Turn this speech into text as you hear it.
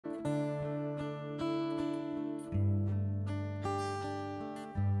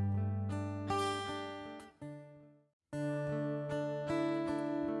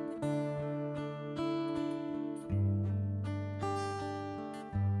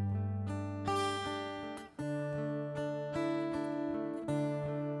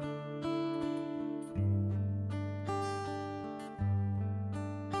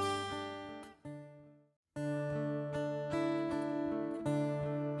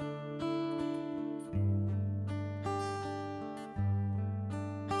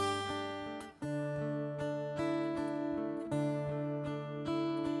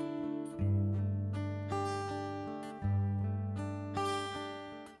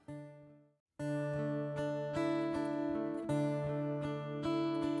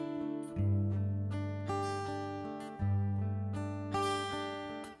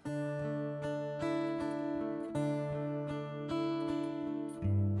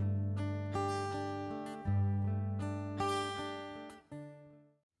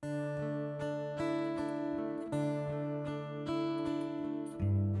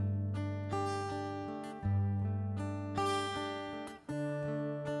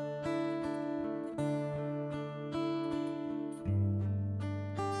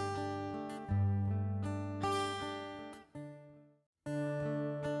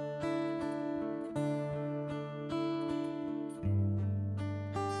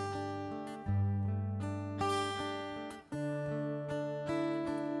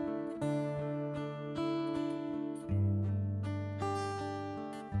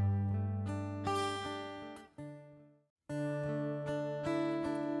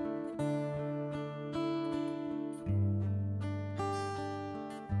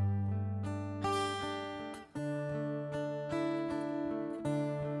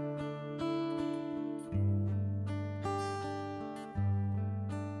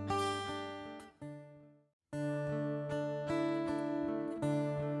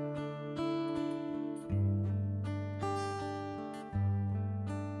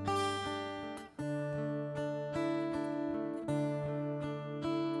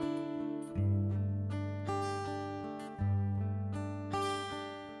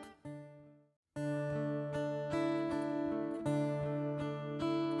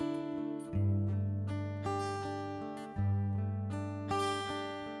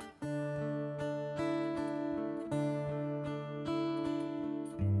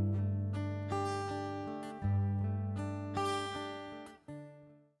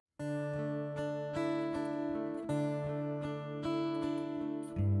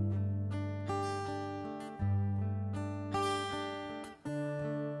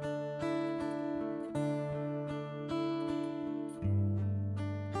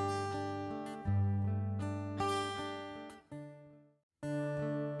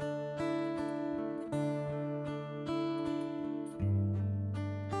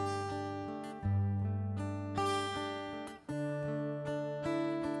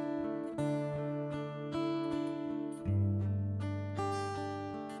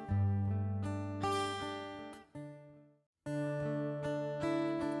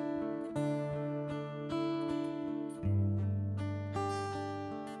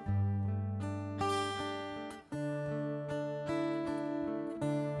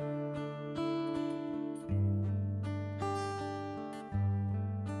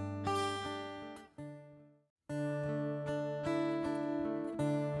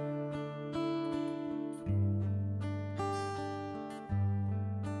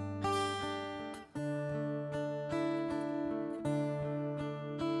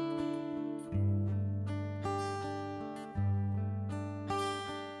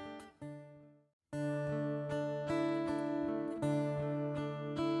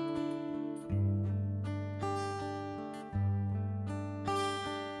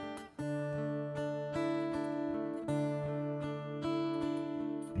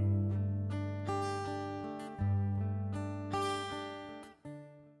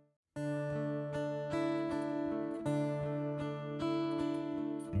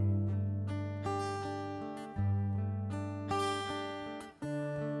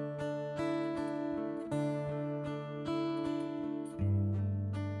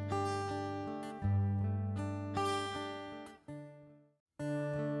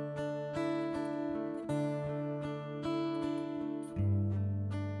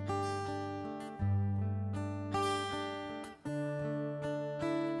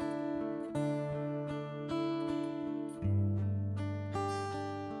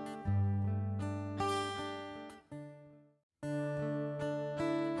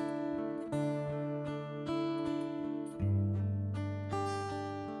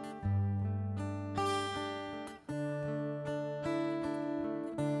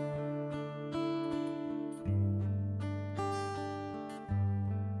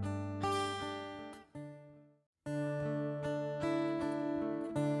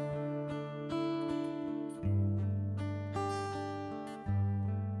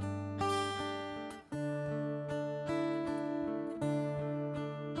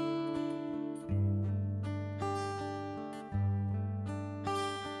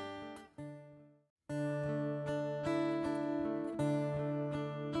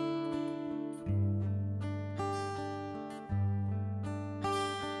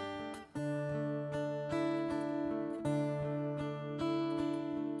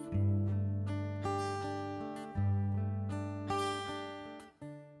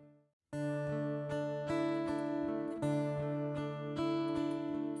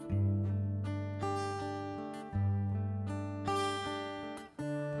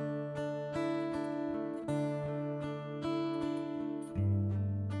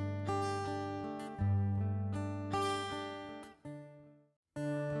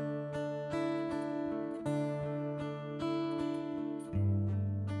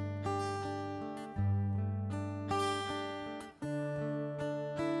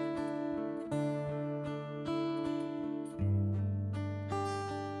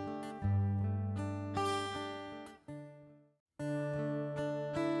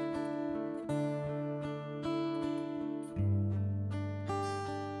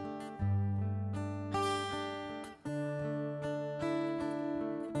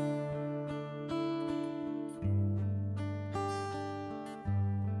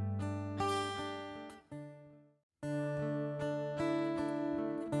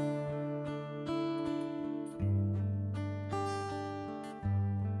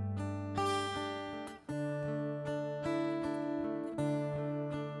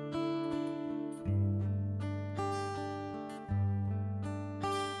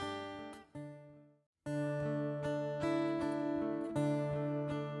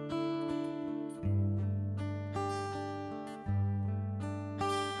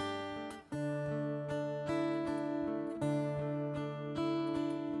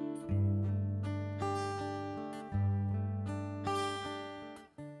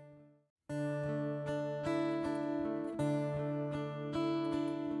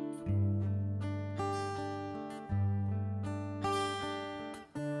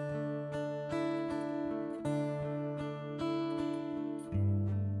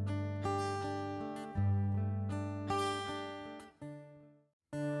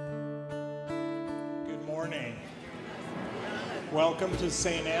morning. Welcome to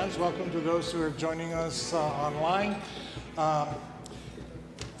St. Anne's. Welcome to those who are joining us online.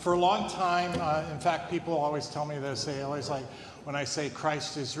 For a long time, in fact, people always tell me this. They always like when I say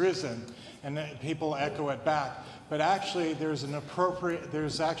Christ is risen, and then people echo it back. But actually, there's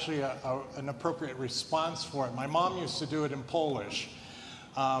actually an appropriate response for it. My mom used to do it in Polish.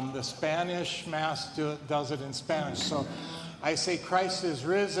 The Spanish Mass does it in Spanish. So I say Christ is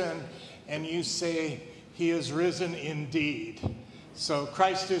risen, and you say he is risen indeed. So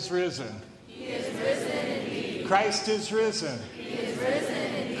Christ is risen. He is risen indeed. Christ is risen. He is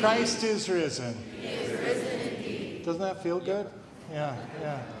risen indeed. Christ is risen. He is risen indeed. Doesn't that feel good? Yeah.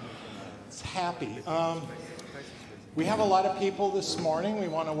 It's happy. We have a lot of people this morning. We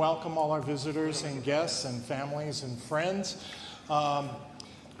want to welcome all our visitors and guests and families and friends.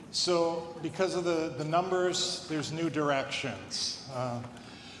 So because of the numbers, there's new directions.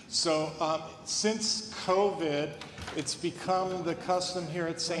 Since COVID, it's become the custom here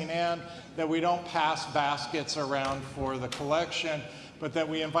at St. Anne that we don't pass baskets around for the collection, but that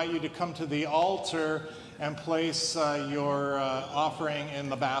we invite you to come to the altar and place your offering in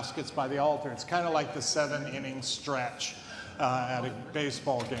the baskets by the altar. It's kind of like the 7-inning stretch at a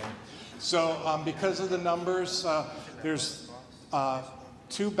baseball game. So because of the numbers, there's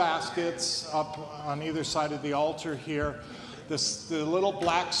 2 baskets up on either side of the altar here. The little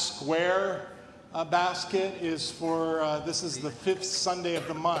black square basket is for, this is the 5th Sunday of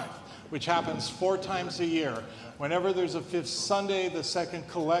the month, which happens 4 times a year. Whenever there's a 5th Sunday, the second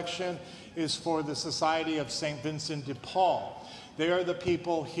collection is for the Society of St. Vincent de Paul. They are the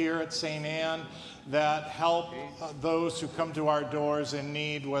people here at St. Anne that help those who come to our doors in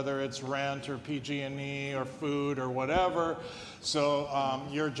need, whether it's rent or PG&E or food or whatever. So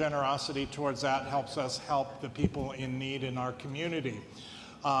your generosity towards that helps us help the people in need in our community.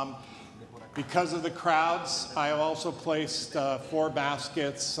 Because of the crowds, I have also placed 4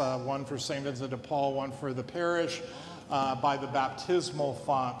 baskets, one for St. Vincent de Paul, one for the parish, by the baptismal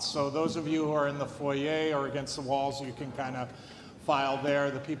font. So those of you who are in the foyer or against the walls, you can kind of file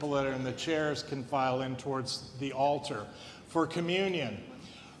there. The people that are in the chairs can file in towards the altar. For communion,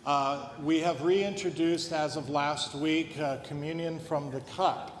 we have reintroduced, as of last week, communion from the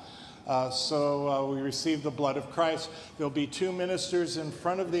cup. We receive the blood of Christ. There'll be 2 ministers in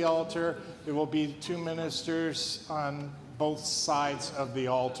front of the altar. There will be 2 ministers on both sides of the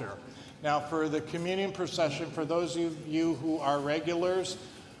altar. Now, for the communion procession, for those of you who are regulars,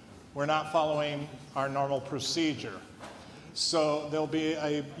 we're not following our normal procedure. So there'll be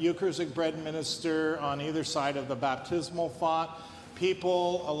a Eucharistic bread minister on either side of the baptismal font.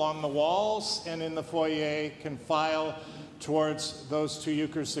 People along the walls and in the foyer can file towards those 2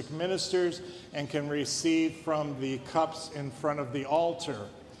 Eucharistic ministers and can receive from the cups in front of the altar.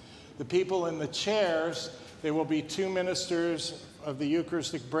 The people in the chairs, there will be 2 ministers of the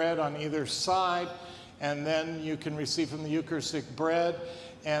Eucharistic bread on either side, and then you can receive from the Eucharistic bread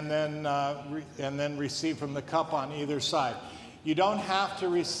and then receive from the cup on either side. You don't have to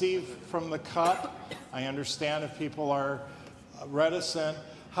receive from the cup. I understand if people are reticent.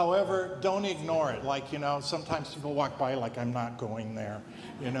 However, don't ignore it. Like, sometimes people walk by like, I'm not going there,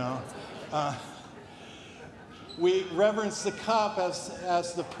 We reverence the cup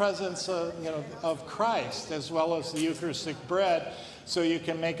as the presence of Christ, as well as the Eucharistic bread. So you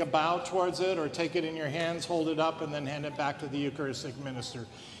can make a bow towards it or take it in your hands, hold it up, and then hand it back to the Eucharistic minister.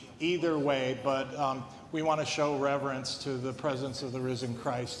 Either way, but we want to show reverence to the presence of the risen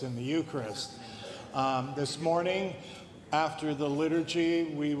Christ in the Eucharist. This morning, after the liturgy,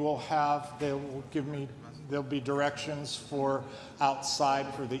 there'll be directions for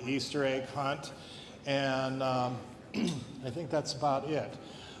outside for the Easter egg hunt. And I think that's about it.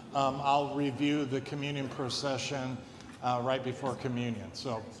 I'll review the communion procession right before communion.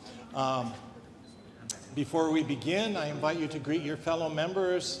 So before we begin, I invite you to greet your fellow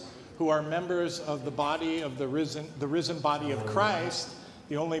members who are members of the body of the risen body of Christ.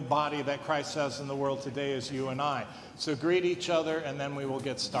 The only body that Christ has in the world today is you and I. So greet each other, and then we will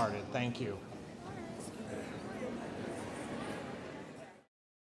get started. Thank you.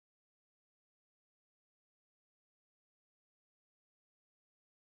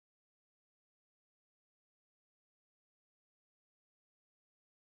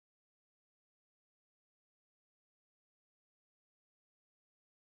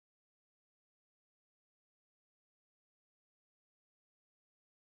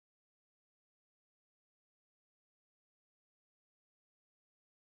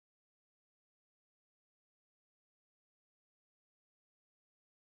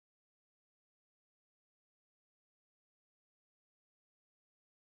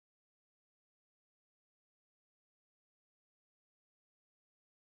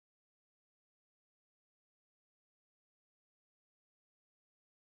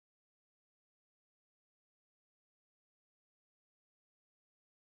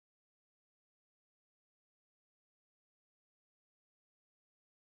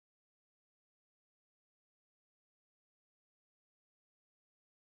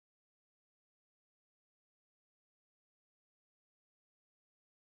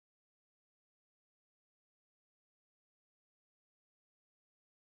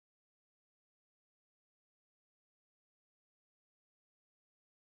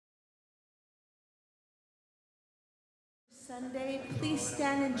 Sunday, please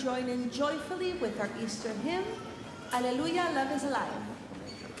stand and join in joyfully with our Easter hymn, Alleluia, Love is Alive.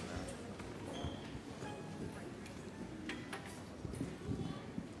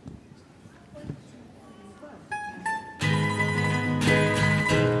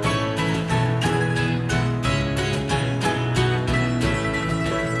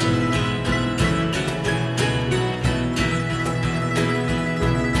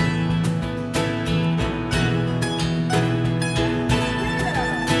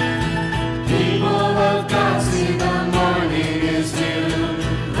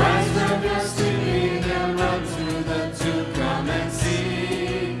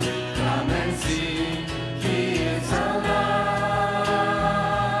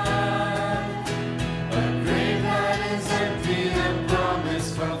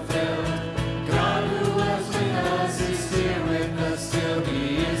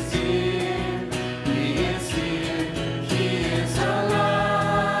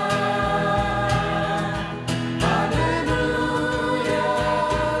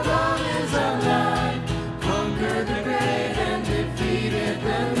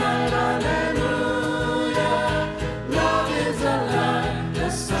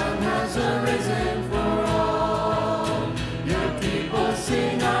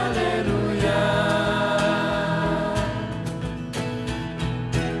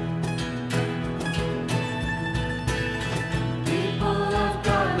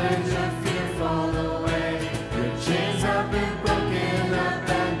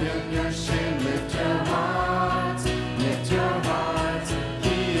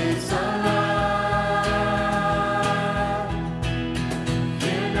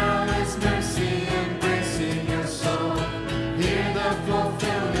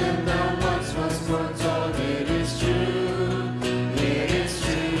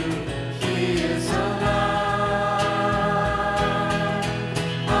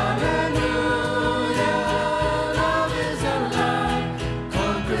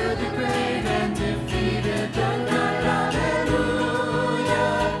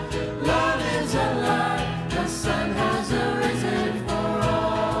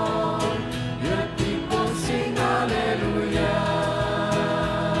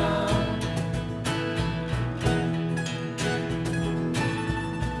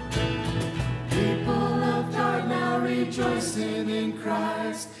 rejoicing in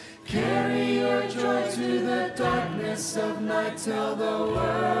Christ. Carry your joy to the darkness of night. Tell the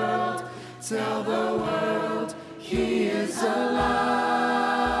world, He is alive.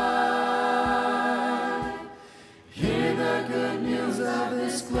 Hear the good news of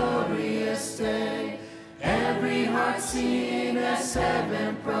this glorious day. Every heart singing as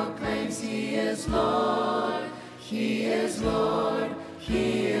heaven proclaims He is Lord, He is Lord,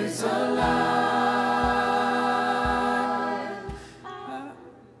 He is alive.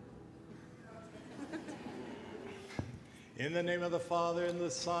 In the name of the Father, and the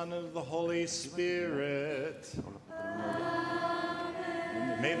Son, and of the Holy Spirit. Amen.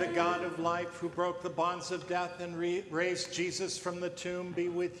 May the God of life, who broke the bonds of death and raised Jesus from the tomb, be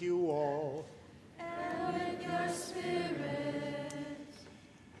with you all. And with your spirit.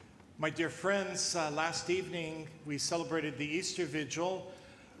 My dear friends, last evening we celebrated the Easter Vigil.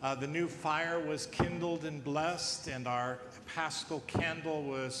 The new fire was kindled and blessed, and our Paschal candle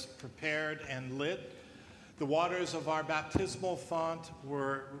was prepared and lit. The waters of our baptismal font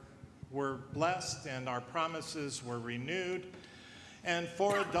were blessed, and our promises were renewed. And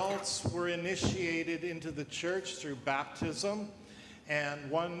 4 adults were initiated into the church through baptism, and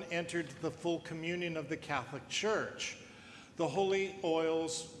 1 entered the full communion of the Catholic Church. The holy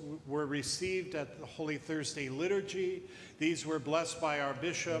oils were received at the Holy Thursday liturgy. These were blessed by our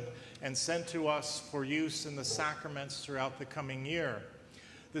bishop and sent to us for use in the sacraments throughout the coming year.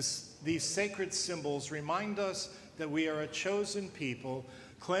 These sacred symbols remind us that we are a chosen people,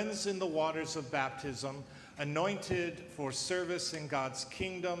 cleansed in the waters of baptism, anointed for service in God's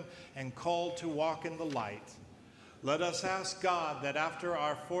kingdom, and called to walk in the light. Let us ask God that after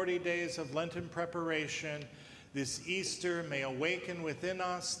our 40 days of Lenten preparation, this Easter may awaken within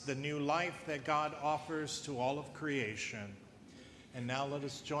us the new life that God offers to all of creation. And now let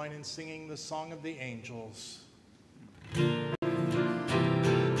us join in singing the Song of the Angels.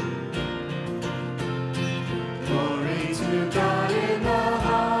 Glory to God in the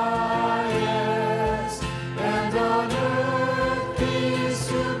highest, and on earth peace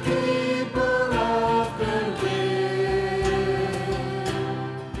to people of good will.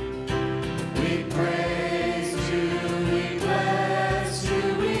 We praise you, we bless you,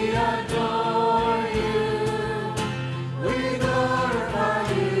 we adore you, we glorify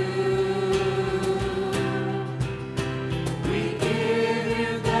you.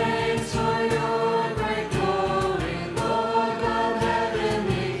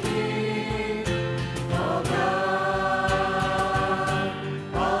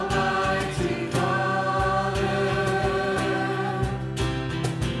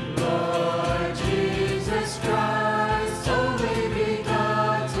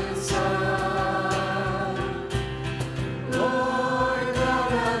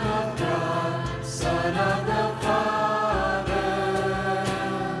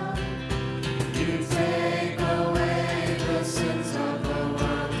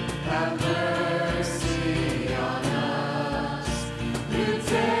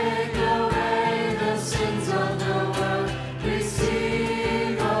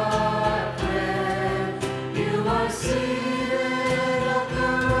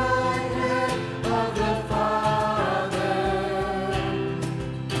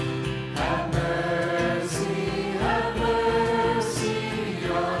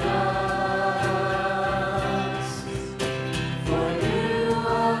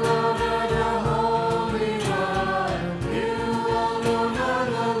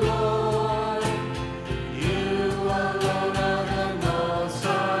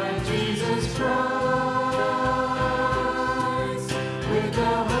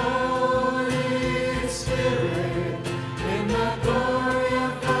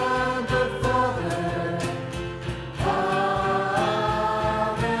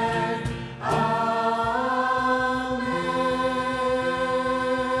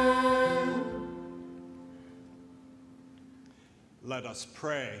 us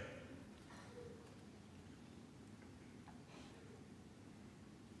pray.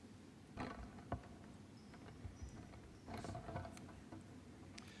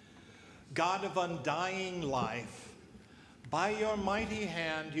 God of undying life, by your mighty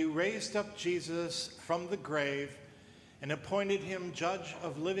hand you raised up Jesus from the grave and appointed him judge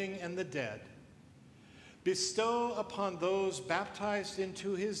of living and the dead. Bestow upon those baptized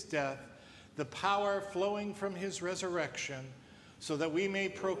into his death the power flowing from his resurrection, so that we may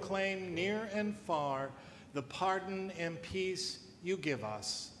proclaim near and far the pardon and peace you give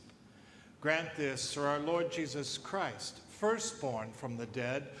us. Grant this through our Lord Jesus Christ, firstborn from the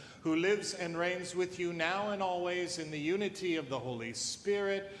dead, who lives and reigns with you now and always in the unity of the Holy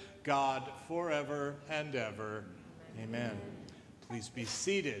Spirit, God, forever and ever. Amen. Please be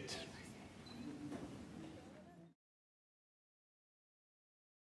seated.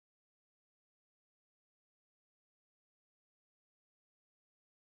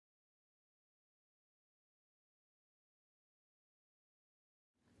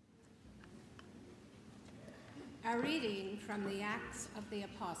 A reading from the Acts of the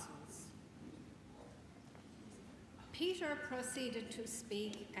Apostles. Peter proceeded to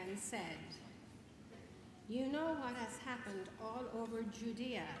speak and said, "You know what has happened all over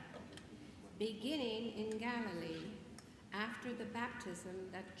Judea, beginning in Galilee, after the baptism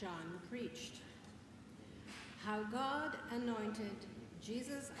that John preached. How God anointed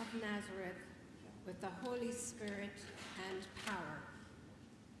Jesus of Nazareth with the Holy Spirit and power.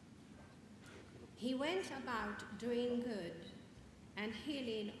 He went about doing good and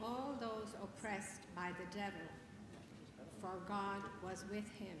healing all those oppressed by the devil, for God was with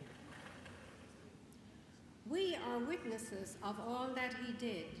him. We are witnesses of all that he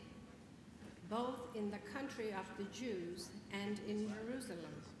did, both in the country of the Jews and in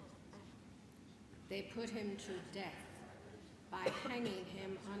Jerusalem. They put him to death by hanging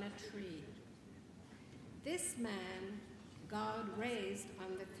him on a tree. This man God raised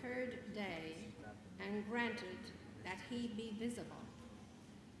on the third day and granted that he be visible,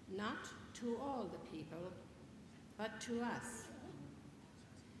 not to all the people, but to us,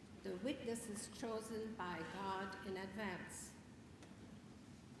 the witnesses chosen by God in advance,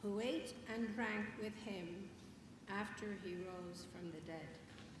 who ate and drank with him after he rose from the dead.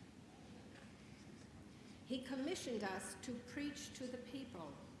 He commissioned us to preach to the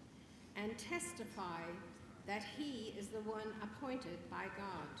people and testify that he is the one appointed by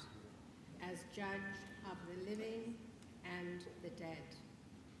God as judge of the living and the dead.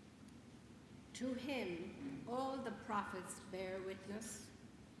 To him, all the prophets bear witness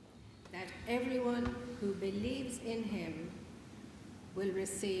that everyone who believes in him will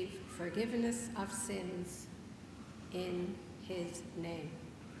receive forgiveness of sins in his name."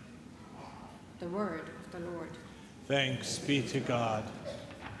 The word of the Lord. Thanks be to God.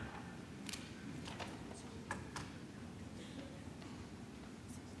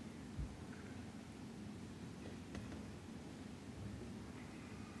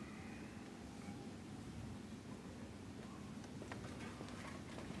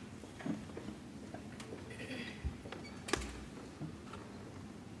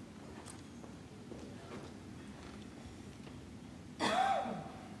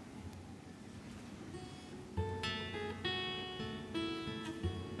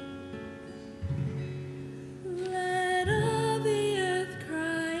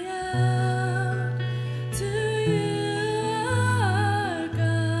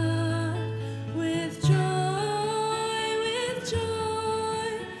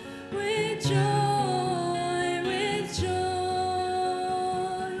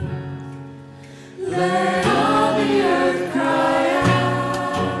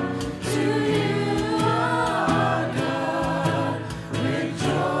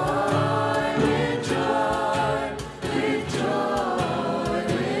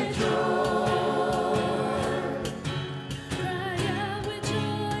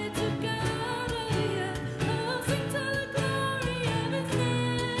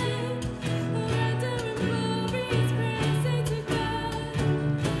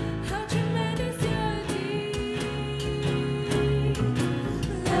 How tremendous your deeds.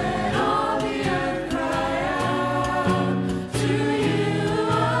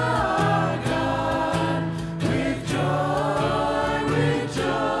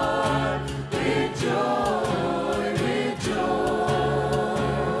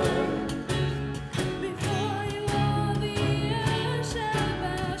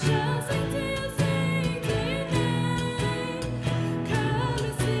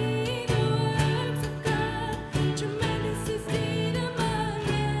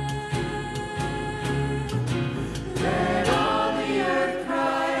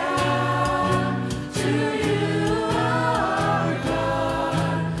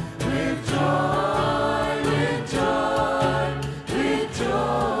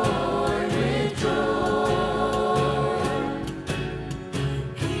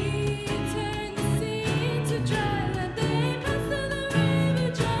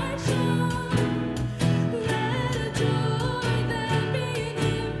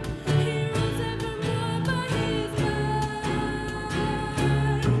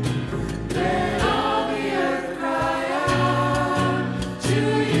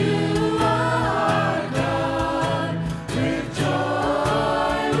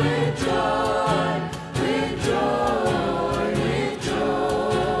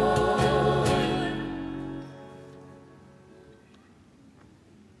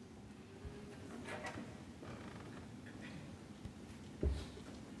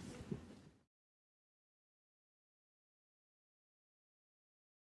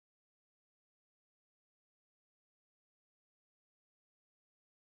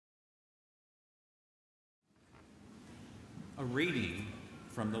 A reading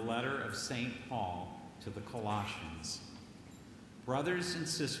from the letter of St. Paul to the Colossians. Brothers and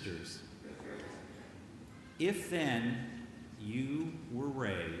sisters, if then you were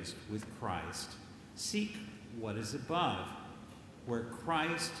raised with Christ, seek what is above, where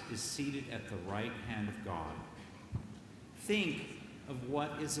Christ is seated at the right hand of God. Think of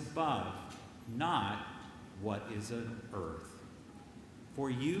what is above, not what is on earth. For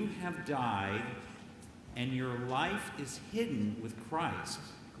you have died, and your life is hidden with Christ.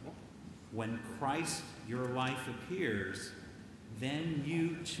 When Christ, your life, appears, then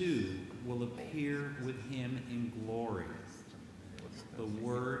you too will appear with him in glory. The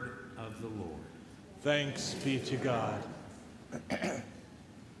word of the Lord. Thanks be to God.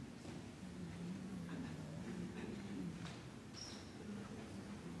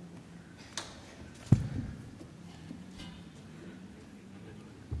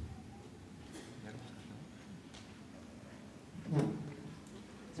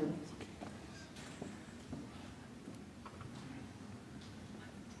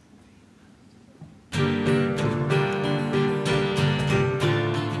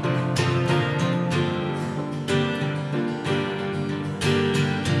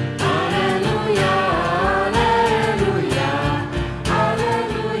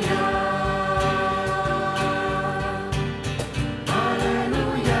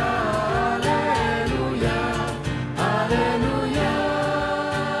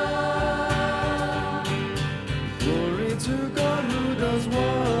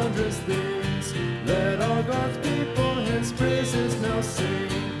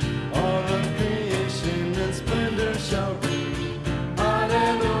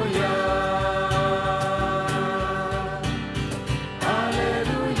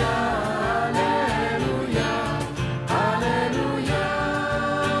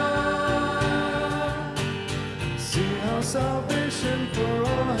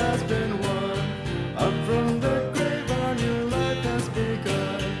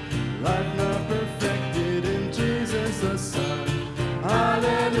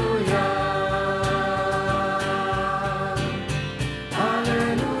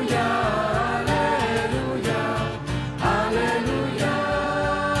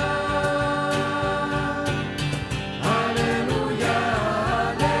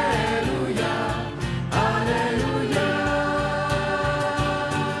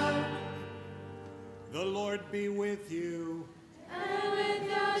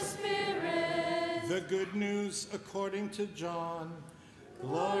 According to John,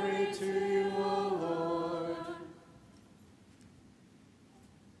 glory to you, O Lord.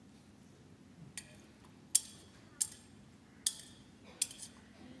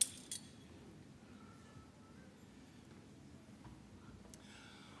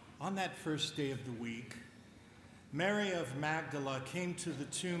 On that first day of the week, Mary of Magdala came to the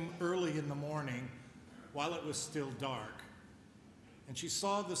tomb early in the morning while it was still dark, and she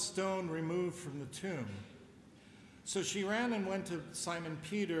saw the stone removed from the tomb. So she ran and went to Simon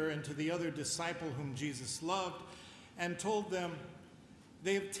Peter and to the other disciple whom Jesus loved and told them,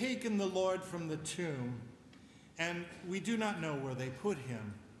 "They have taken the Lord from the tomb, and we do not know where they put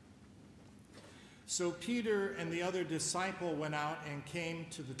him." So Peter and the other disciple went out and came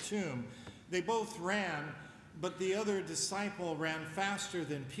to the tomb. They both ran, but the other disciple ran faster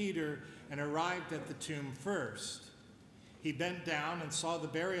than Peter and arrived at the tomb first. He bent down and saw the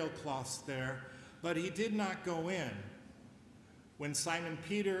burial cloths there, but he did not go in. When Simon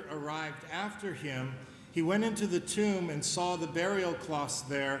Peter arrived after him, he went into the tomb and saw the burial cloths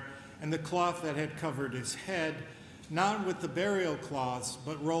there and the cloth that had covered his head, not with the burial cloths,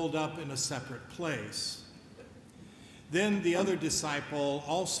 but rolled up in a separate place. Then the other disciple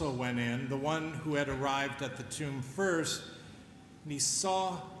also went in, the one who had arrived at the tomb first, and he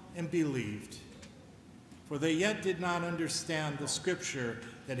saw and believed. For they yet did not understand the scripture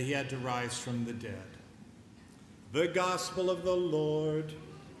that he had to rise from the dead. The Gospel of the Lord.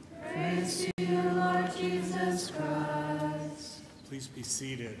 Praise to you, Lord Jesus Christ. Please be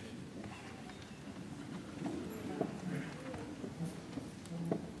seated.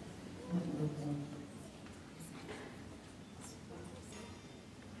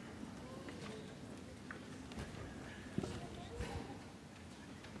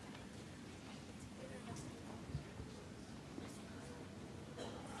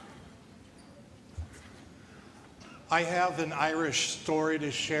 I have an Irish story to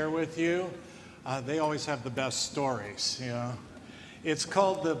share with you. They always have the best stories, you know. It's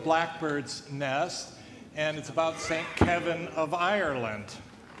called The Blackbird's Nest, and it's about St. Kevin of Ireland.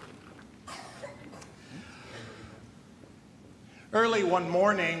 Early one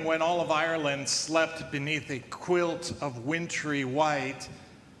morning, when all of Ireland slept beneath a quilt of wintry white,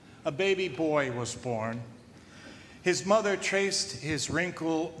 a baby boy was born. His mother traced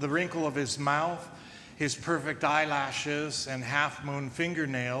the wrinkle of his mouth, his perfect eyelashes, and half-moon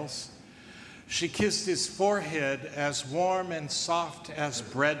fingernails. She kissed his forehead as warm and soft as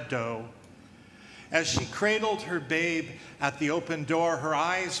bread dough. As she cradled her babe at the open door, her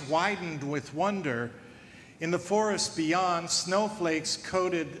eyes widened with wonder. In the forest beyond, snowflakes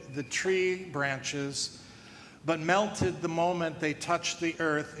coated the tree branches, but melted the moment they touched the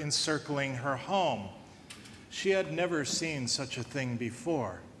earth encircling her home. She had never seen such a thing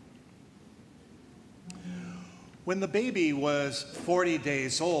before. When the baby was 40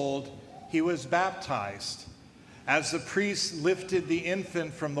 days old, he was baptized. As the priest lifted the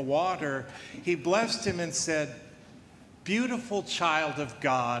infant from the water, he blessed him and said, "Beautiful child of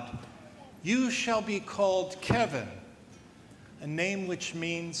God, you shall be called Kevin," a name which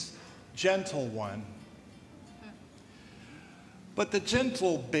means gentle one. But the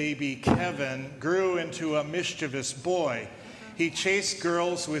gentle baby Kevin grew into a mischievous boy. He chased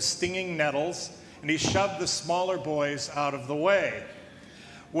girls with stinging nettles, and he shoved the smaller boys out of the way.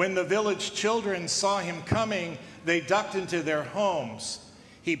 When the village children saw him coming, they ducked into their homes.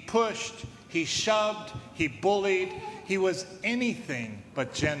 He pushed, he shoved, he bullied. He was anything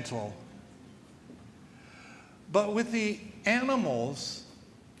but gentle. But with the animals,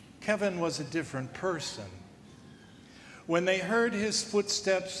 Kevin was a different person. When they heard his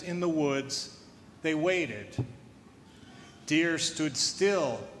footsteps in the woods, they waited. Deer stood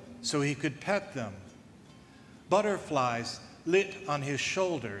still so he could pet them. Butterflies lit on his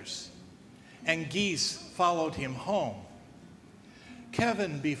shoulders, and geese followed him home.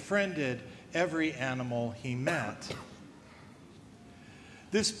 Kevin befriended every animal he met.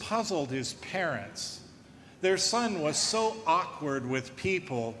 This puzzled his parents. Their son was so awkward with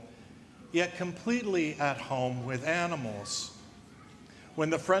people, yet completely at home with animals.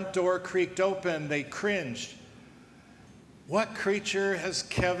 When the front door creaked open, they cringed. What creature has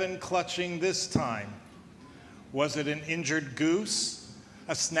Kevin clutching this time? Was it an injured goose,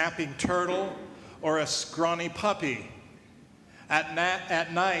 a snapping turtle, or a scrawny puppy? At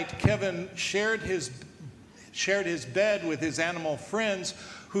night, Kevin shared his bed with his animal friends,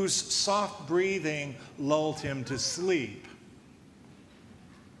 whose soft breathing lulled him to sleep.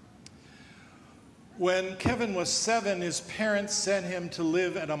 When Kevin was 7, his parents sent him to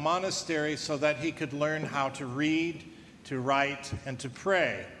live at a monastery so that he could learn how to read, to write, and to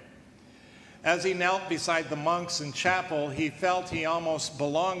pray. As he knelt beside the monks in chapel, he felt he almost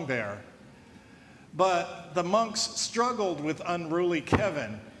belonged there. But the monks struggled with unruly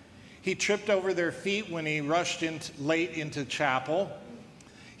Kevin. He tripped over their feet when he rushed late into chapel.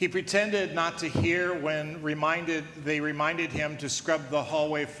 He pretended not to hear when they reminded him to scrub the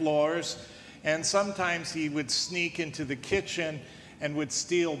hallway floors, and sometimes he would sneak into the kitchen and would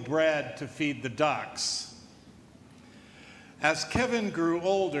steal bread to feed the ducks. As Kevin grew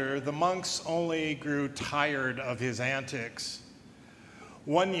older, the monks only grew tired of his antics.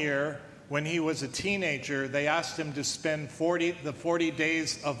 One year, when he was a teenager, they asked him to spend the 40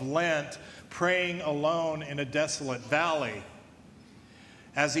 days of Lent praying alone in a desolate valley.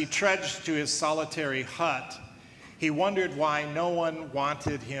 As he trudged to his solitary hut, he wondered why no one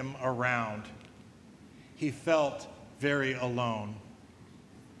wanted him around. He felt very alone.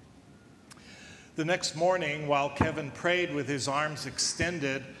 The next morning, while Kevin prayed with his arms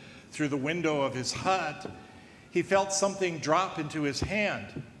extended through the window of his hut, he felt something drop into his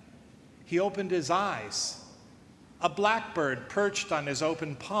hand. He opened his eyes. A blackbird perched on his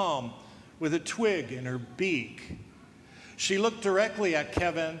open palm with a twig in her beak. She looked directly at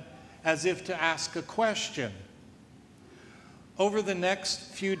Kevin as if to ask a question. Over the next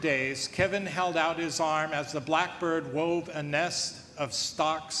few days, Kevin held out his arm as the blackbird wove a nest of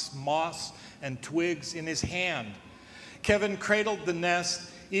stalks, moss, and twigs in his hand. Kevin cradled the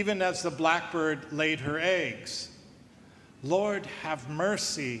nest even as the blackbird laid her eggs. "Lord, have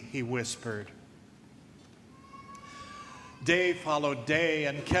mercy," he whispered. Day followed day,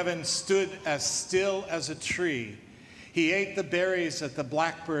 and Kevin stood as still as a tree. He ate the berries that the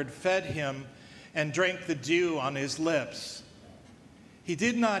blackbird fed him and drank the dew on his lips. He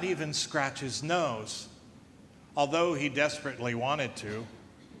did not even scratch his nose, although he desperately wanted to.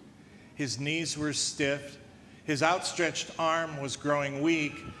 His knees were stiff, his outstretched arm was growing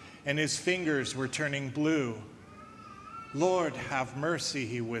weak, and his fingers were turning blue. "Lord, have mercy,"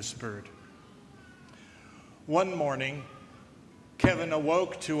 he whispered. One morning, Kevin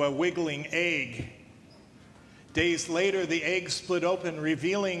awoke to a wiggling egg. Days later, the egg split open,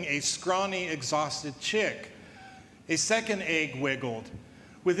 revealing a scrawny, exhausted chick. A second egg wiggled.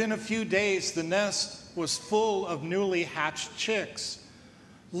 Within a few days, the nest was full of newly hatched chicks.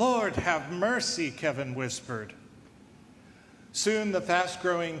 "Lord, have mercy," Kevin whispered. Soon the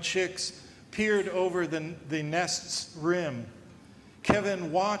fast-growing chicks peered over the nest's rim.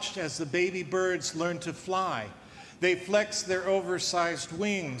 Kevin watched as the baby birds learned to fly. They flexed their oversized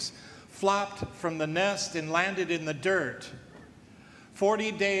wings, flopped from the nest, and landed in the dirt.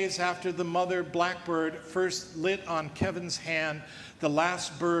 40 days after the mother blackbird first lit on Kevin's hand, the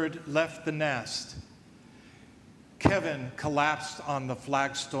last bird left the nest. Kevin collapsed on the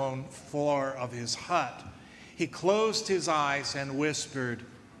flagstone floor of his hut. He closed his eyes and whispered,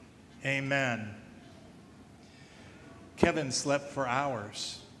 "Amen." Kevin slept for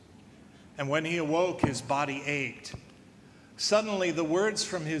hours, and when he awoke, his body ached. Suddenly, the words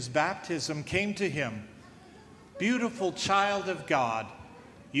from his baptism came to him, "Beautiful child of God,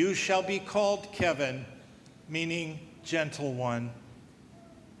 you shall be called Kevin," meaning gentle one.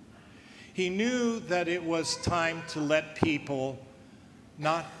 He knew that it was time to let people,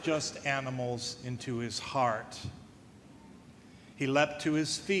 not just animals, into his heart. He leapt to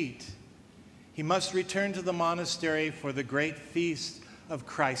his feet. He must return to the monastery for the great feast of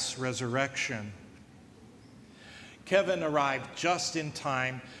Christ's resurrection. Kevin arrived just in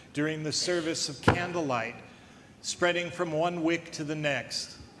time during the service of candlelight, spreading from one wick to the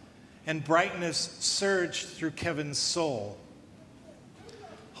next, and brightness surged through Kevin's soul.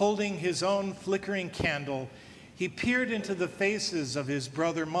 Holding his own flickering candle, he peered into the faces of his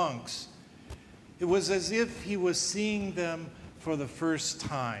brother monks. It was as if he was seeing them for the first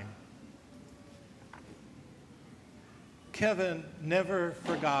time. Kevin never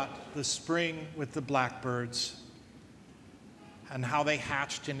forgot the spring with the blackbirds and how they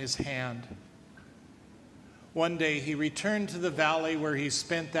hatched in his hand. One day he returned to the valley where he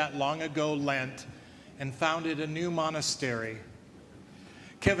spent that long ago Lent and founded a new monastery.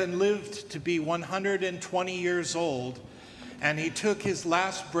 Kevin lived to be 120 years old, and he took his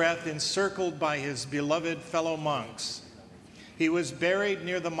last breath encircled by his beloved fellow monks. He was buried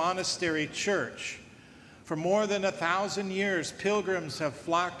near the monastery church. For more than 1,000 years, pilgrims have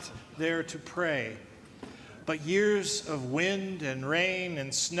flocked there to pray. But years of wind and rain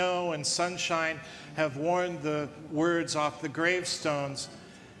and snow and sunshine have worn the words off the gravestones,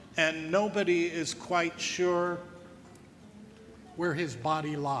 and nobody is quite sure where his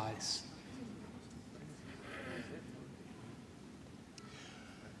body lies.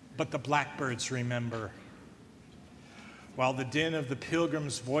 But the blackbirds remember. While the din of the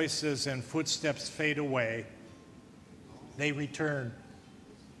pilgrims' voices and footsteps fade away, they return,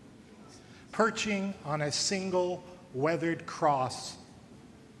 perching on a single weathered cross.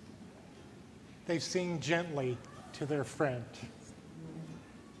 They sing gently to their friend.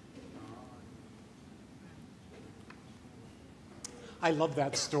 I love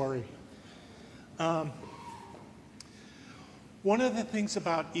that story. One of the things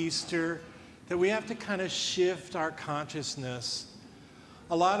about Easter that we have to kind of shift our consciousness.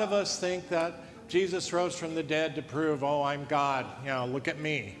 A lot of us think that Jesus rose from the dead to prove, oh, I'm God, look at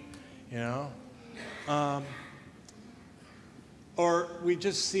me, Or we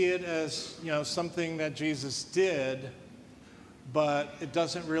just see it as, something that Jesus did, but it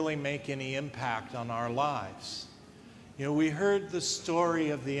doesn't really make any impact on our lives. We heard the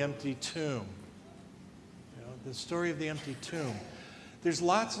story of the empty tomb. The story of the empty tomb. There's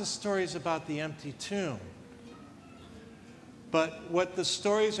lots of stories about the empty tomb. But what the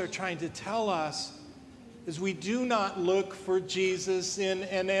stories are trying to tell us is we do not look for Jesus in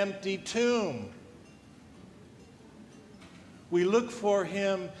an empty tomb. We look for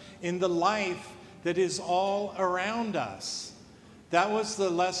him in the life that is all around us. That was the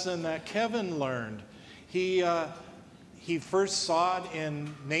lesson that Kevin learned. He first saw it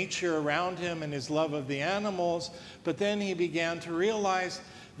in nature around him and his love of the animals, but then he began to realize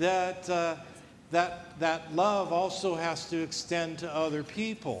that that love also has to extend to other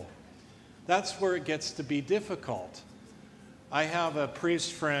people. That's where it gets to be difficult. I have a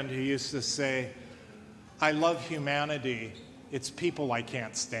priest friend who used to say, I love humanity, it's people I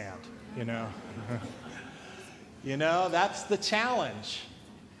can't stand, That's the challenge.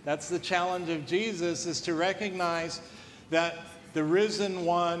 That's the challenge of Jesus, is to recognize that the risen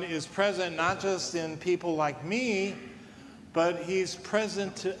one is present not just in people like me, but he's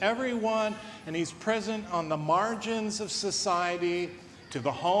present to everyone, and he's present on the margins of society, to the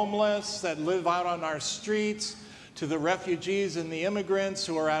homeless that live out on our streets, to the refugees and the immigrants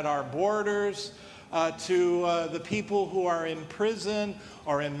who are at our borders, to the people who are in prison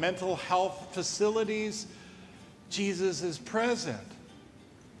or in mental health facilities. Jesus is present.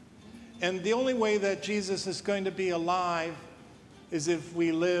 And the only way that Jesus is going to be alive is if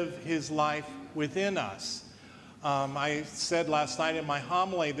we live his life within us. I said last night in my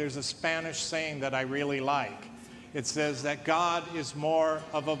homily, there's a Spanish saying that I really like. It says that God is more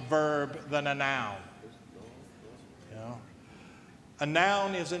of a verb than a noun. You know? A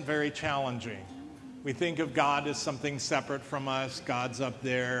noun isn't very challenging. We think of God as something separate from us. God's up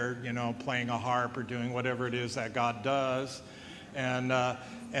there, you know, playing a harp or doing whatever it is that God does. And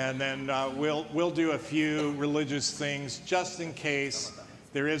then we'll do a few religious things just in case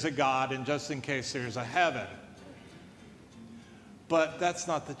there is a God and just in case there's a heaven. But that's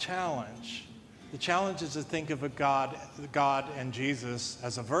not the challenge. The challenge is to think of a God and Jesus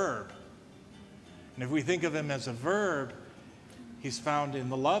as a verb. And if we think of him as a verb, he's found in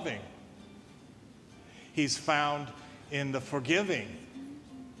the loving. He's found in the forgiving.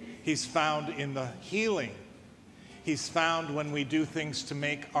 He's found in the healing. He's found when we do things to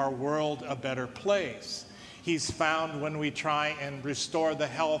make our world a better place. He's found when we try and restore the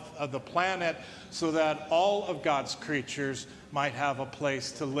health of the planet so that all of God's creatures might have a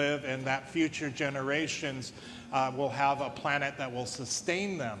place to live and that future generations will have a planet that will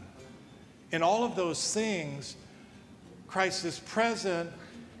sustain them. In all of those things, Christ is present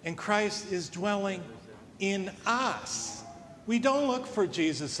and Christ is dwelling in us. We don't look for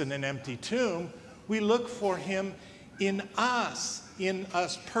Jesus in an empty tomb. We look for him in us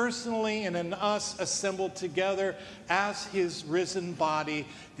personally and in us assembled together as his risen body,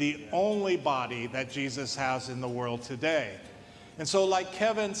 the only body that Jesus has in the world today. And so like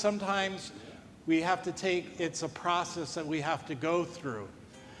Kevin, sometimes we have to it's a process that we have to go through.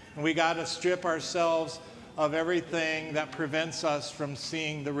 And we got to strip ourselves of everything that prevents us from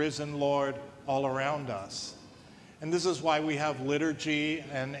seeing the risen Lord all around us. And this is why we have liturgy,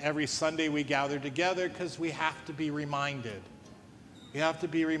 and every Sunday we gather together, because we have to be reminded. We have to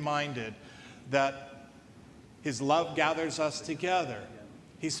be reminded that his love gathers us together.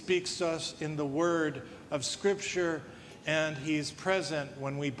 He speaks to us in the word of Scripture, and he's present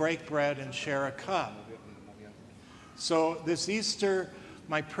when we break bread and share a cup. So this Easter,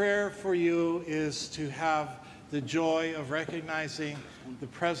 my prayer for you is to have the joy of recognizing the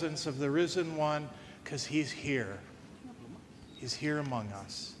presence of the risen one, because he's here. He's here among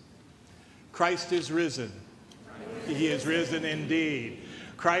us. Christ is risen. He is risen indeed.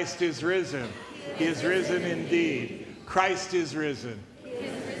 Christ is risen. He is risen indeed. Christ is risen.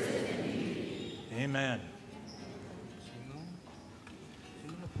 Amen.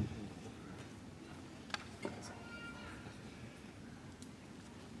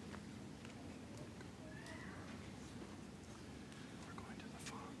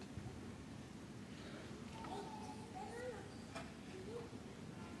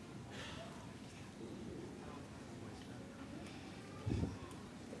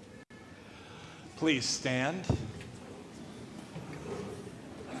 Please stand.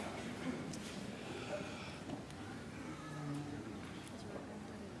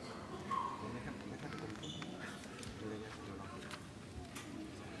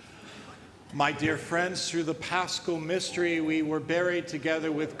 My dear friends, through the Paschal mystery, we were buried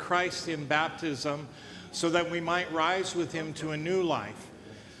together with Christ in baptism so that we might rise with him to a new life.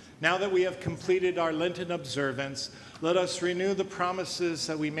 Now that we have completed our Lenten observance, let us renew the promises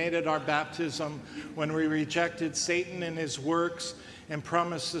that we made at our baptism when we rejected Satan and his works and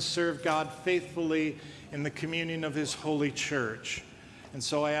promised to serve God faithfully in the communion of his holy church. And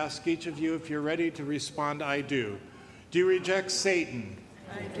so I ask each of you, if you're ready to respond, I do. Do you reject Satan?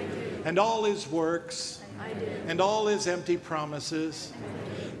 I do. And all his works? I do. And all his empty promises?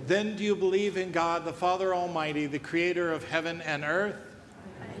 Then do you believe in God, the Father Almighty, the creator of heaven and earth?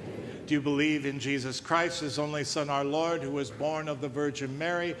 Do you believe in Jesus Christ, his only Son, our Lord, who was born of the Virgin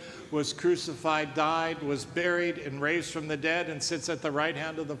Mary, was crucified, died, was buried, and raised from the dead, and sits at the right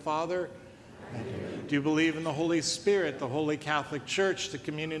hand of the Father? Do you believe in the Holy Spirit, the Holy Catholic Church, the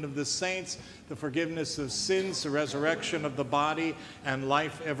communion of the saints, the forgiveness of sins, the resurrection of the body, and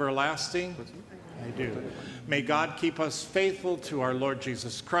life everlasting? I do. May God keep us faithful to our Lord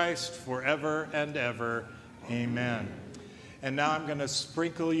Jesus Christ forever and ever. Amen. And now I'm going to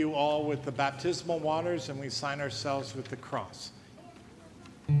sprinkle you all with the baptismal waters, and we sign ourselves with the cross.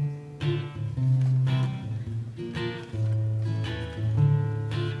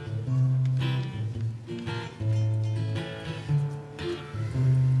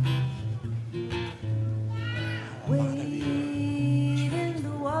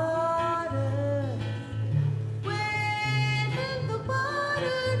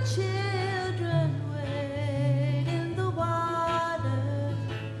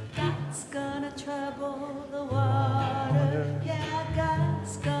 The water, yeah.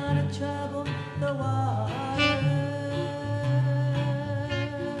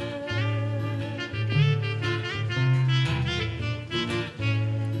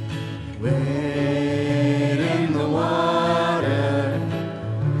 Wade in the water.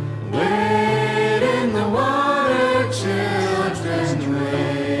 Wade in the water, children.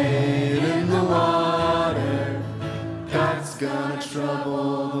 Wade in the water. God's gonna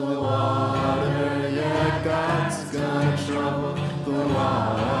trouble the water. Yeah, God's gonna trouble the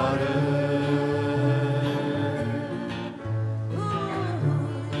water.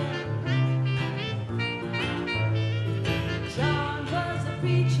 John was a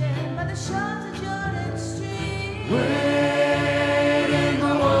preaching by the shores of Jordan stream. Wade in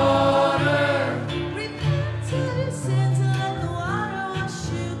the water. Repent of your sins and let the water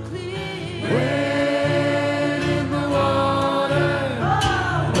wash you clean. Wade in the water.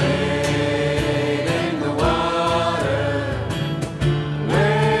 Oh, Wade in the water.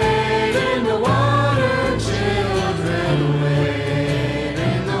 Wade in the water, children. Wade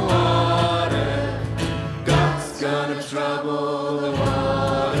in the water. God's gonna trouble the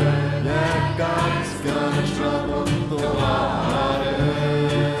water. Yeah, God's gonna trouble the water.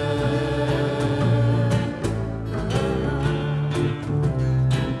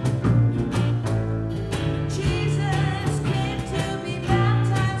 Jesus came to be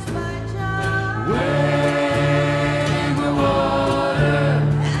baptized by John. Wade in the water.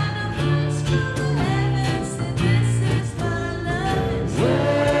 And a voice from the heavens said, "This is my love."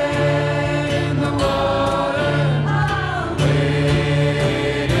 Wade in the water. Oh,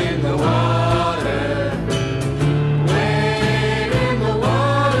 Wade in the water. Wade in the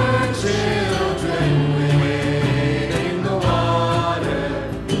water, children. Wade in the water.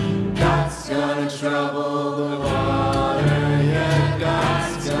 God's gonna trouble the water. Yeah,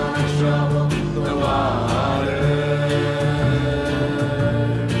 God's gonna trouble the water.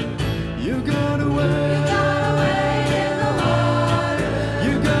 You gotta wade. in the water.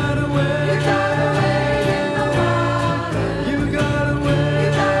 You gotta wade. You gotta wade in the water. You gotta wade.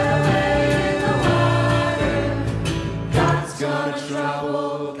 in the water. God's gonna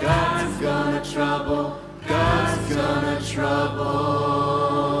trouble, God's gonna trouble, God's gonna trouble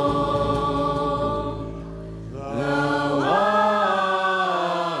the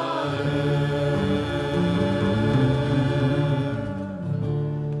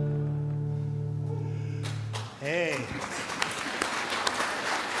Hey.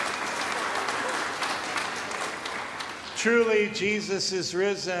 Truly, Jesus is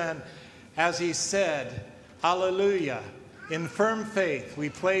risen, as he said. Hallelujah. In firm faith, we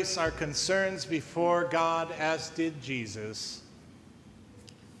place our concerns before God, as did Jesus.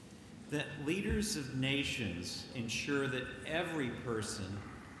 That leaders of nations ensure that every person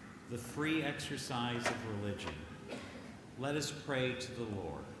the free exercise of religion. Let us pray to the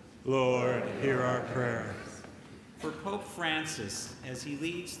Lord. Lord, hear our prayer. For Pope Francis, as he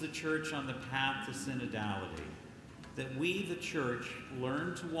leads the Church on the path to synodality, that we, the Church,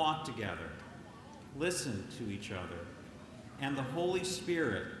 learn to walk together, listen to each other, and the Holy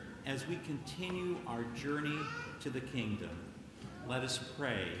Spirit as we continue our journey to the kingdom. Let us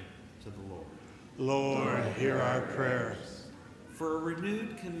pray to the Lord. Lord, hear our prayers. For a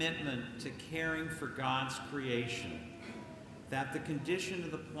renewed commitment to caring for God's creation, that the condition of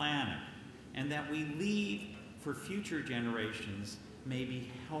the planet and that we leave for future generations may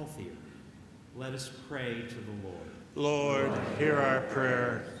be healthier. Let us pray to the Lord. Lord, hear our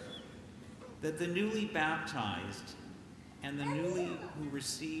prayer. That the newly baptized and the newly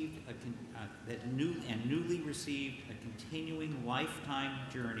received a continuing lifetime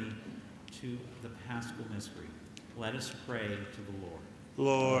journey to the Paschal Mystery. Let us pray to the Lord.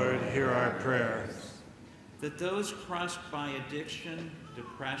 Lord, hear our prayer. That those crushed by addiction,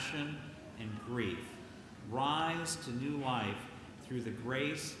 depression, and grief rise to new life through the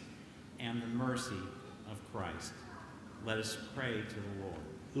grace and the mercy of Christ. Let us pray to the Lord.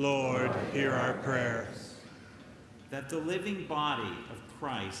 Lord, hear our prayer. That the living body of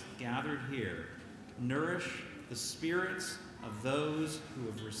Christ gathered here nourish the spirits of those who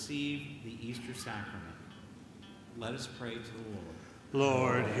have received the Easter sacrament. Let us pray to the Lord.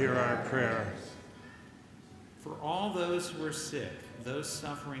 Lord, hear our prayer. For all those who are sick, those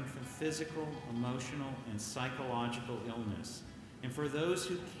suffering from physical, emotional, and psychological illness, and for those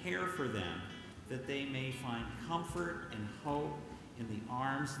who care for them, that they may find comfort and hope in the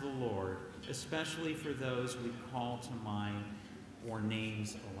arms of the Lord, especially for those we call to mind or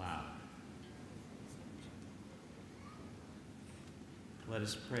names aloud. Let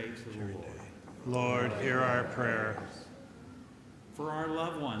us pray to the Lord. Lord, hear our prayer. For our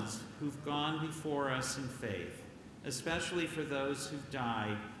loved ones who've gone before us in faith, especially for those who've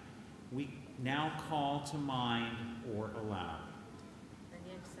died, we now call to mind or aloud.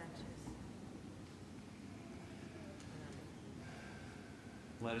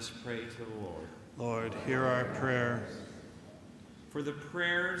 Let us pray to the Lord. Lord, hear our prayer. For the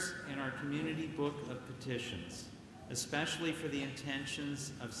prayers in our community book of petitions, especially for the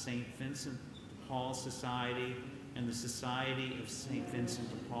intentions of St. Vincent de Paul Society and the Society of St. Vincent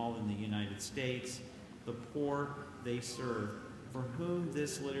de Paul in the United States, the poor they serve, for whom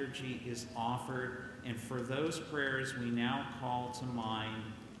this liturgy is offered, and for those prayers we now call to mind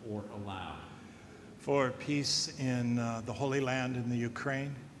or aloud. For peace in the Holy Land in the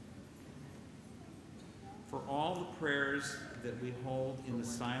Ukraine. For all the prayers that we hold in the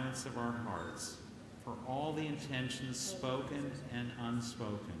silence of our hearts, for all the intentions spoken and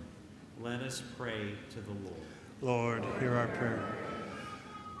unspoken, let us pray to the Lord. Lord, hear our prayer.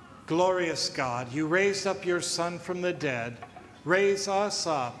 Glorious God, you raised up your Son from the dead. Raise us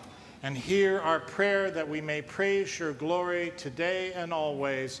up and hear our prayer that we may praise your glory today and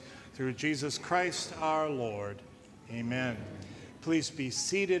always through Jesus Christ our Lord. Amen. Please be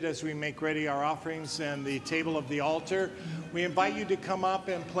seated as we make ready our offerings and the table of the altar. We invite you to come up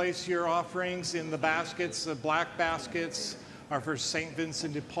and place your offerings in the baskets. The black baskets are for St.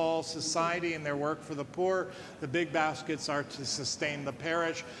 Vincent de Paul Society and their work for the poor. The big baskets are to sustain the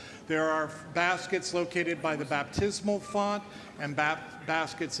parish. There are baskets located by the baptismal font and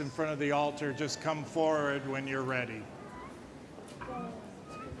baskets in front of the altar. Just come forward when you're ready.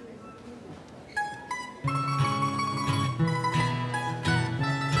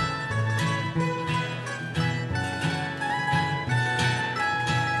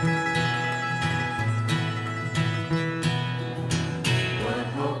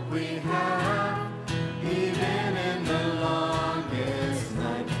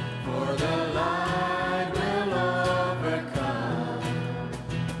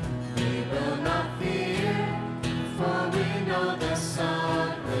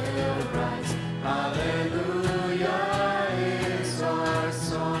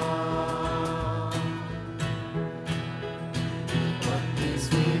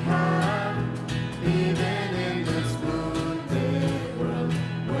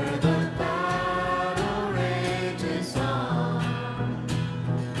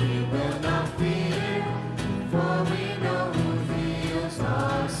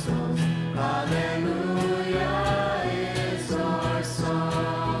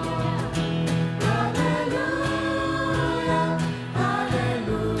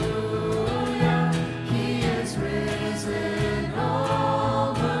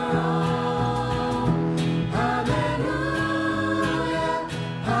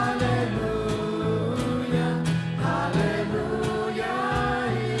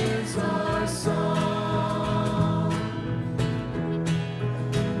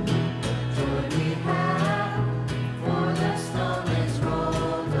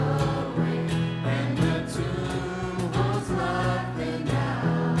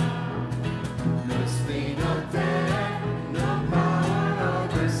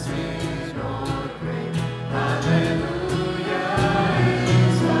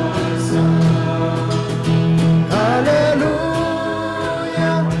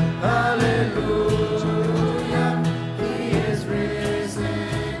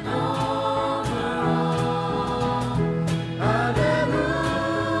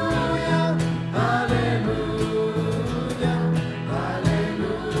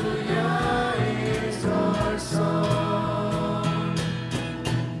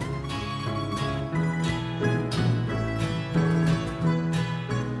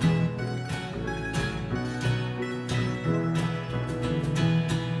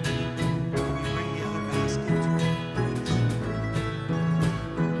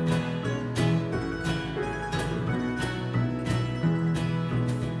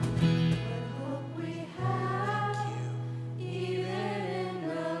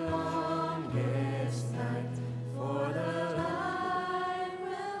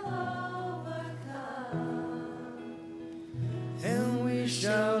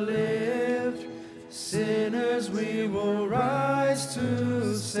 shall live. Sinners, we will rise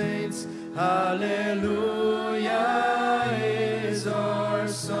to saints. Hallelujah is our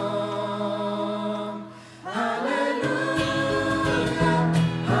song. Hallelujah,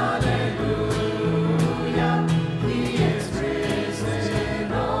 hallelujah. He is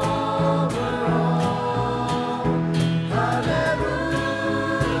risen over all. Hallelujah,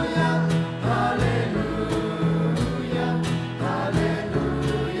 hallelujah,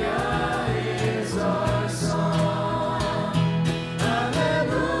 hallelujah is our song. Hallelujah,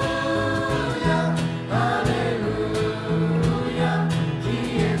 hallelujah. He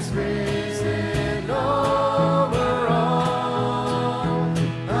is risen.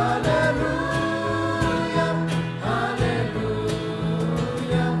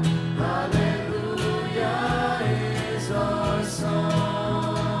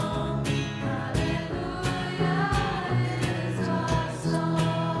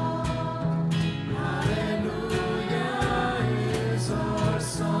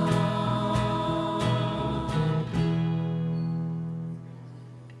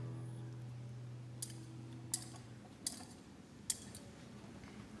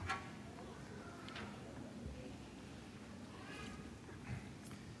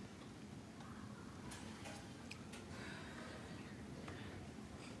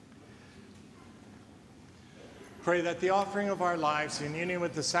 Pray that the offering of our lives in union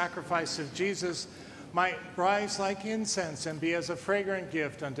with the sacrifice of Jesus might rise like incense and be as a fragrant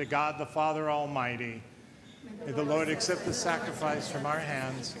gift unto God the Father Almighty. May the Lord accept the sacrifice from our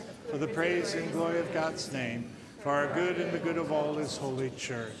hands for the praise and glory of God's name, for our good and the good of all his holy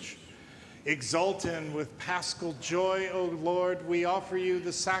church. Exultant with paschal joy, O Lord, we offer you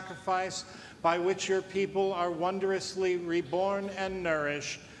the sacrifice by which your people are wondrously reborn and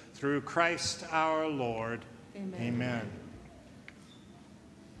nourished through Christ our Lord. Amen. Amen.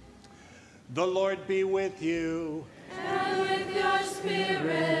 The Lord be with you. And with your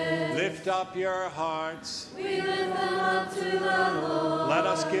spirit. Lift up your hearts. We lift them up to the Lord. Let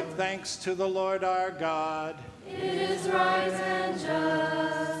us give thanks to the Lord our God. It is right and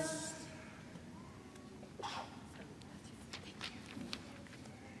just.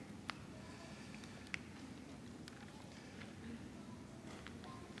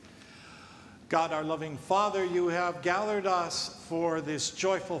 God, our loving Father, you have gathered us for this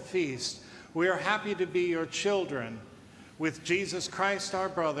joyful feast. We are happy to be your children, with Jesus Christ, our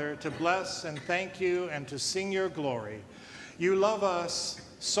brother, to bless and thank you and to sing your glory. You love us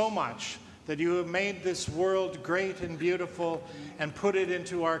so much that you have made this world great and beautiful and put it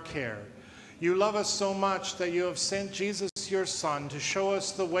into our care. You love us so much that you have sent Jesus, your Son, to show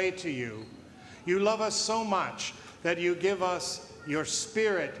us the way to you. You love us so much that you give us your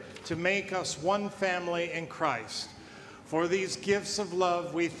Spirit to make us one family in Christ. For these gifts of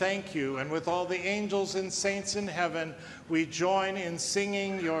love, we thank you, and with all the angels and saints in heaven, we join in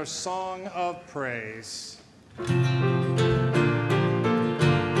singing your song of praise.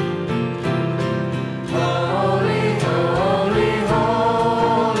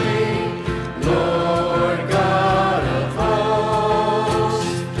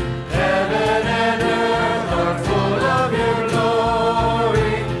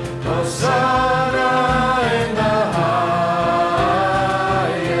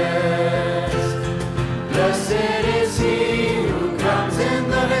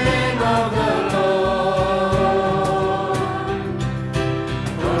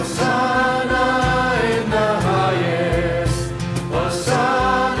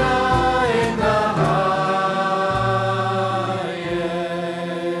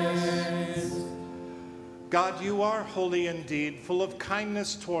 Full of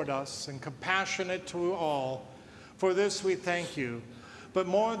kindness toward us and compassionate to all. For this we thank you. But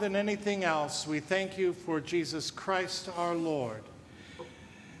more than anything else, we thank you for Jesus Christ our Lord.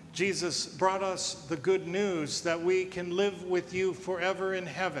 Jesus brought us the good news that we can live with you forever in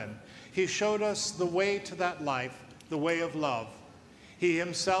heaven. He showed us the way to that life, the way of love. He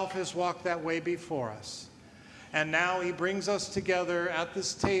himself has walked that way before us. And now he brings us together at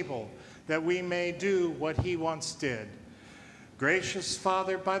this table that we may do what he once did. Gracious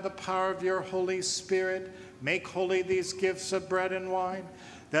Father, by the power of your Holy Spirit, make holy these gifts of bread and wine,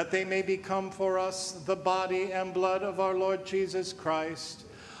 that they may become for us the body and blood of our Lord Jesus Christ.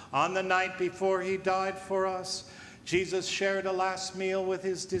 On the night before he died for us, Jesus shared a last meal with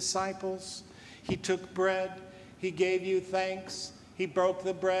his disciples. He took bread, he gave you thanks, he broke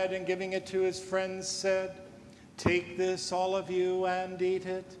the bread and giving it to his friends said, "Take this, all of you, and eat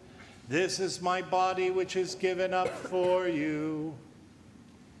it. This is my body, which is given up for you."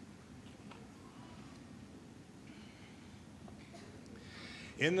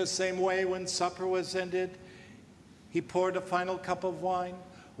 In the same way, when supper was ended, he poured a final cup of wine.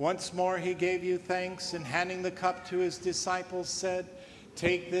 Once more he gave you thanks, and handing the cup to his disciples said,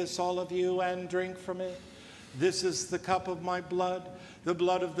 "Take this, all of you, and drink from it. This is the cup of my blood, the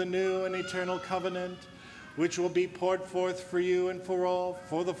blood of the new and eternal covenant, which will be poured forth for you and for all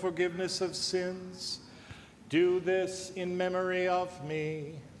for the forgiveness of sins. Do this in memory of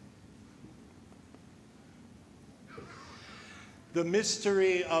me." The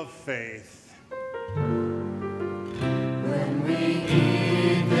mystery of faith. When we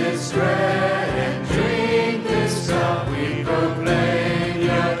eat this bread and drink this cup, we proclaim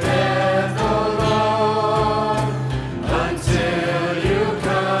your death, O Lord, until you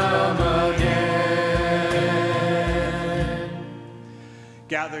come again.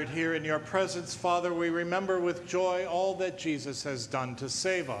 Gathered here in your presence, Father, we remember with joy all that Jesus has done to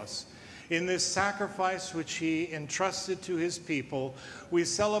save us. In this sacrifice which he entrusted to his people, we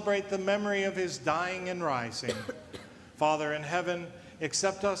celebrate the memory of his dying and rising. Father in heaven,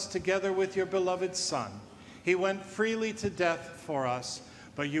 accept us together with your beloved Son. He went freely to death for us,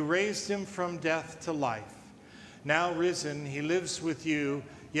 but you raised him from death to life. Now risen, he lives with you,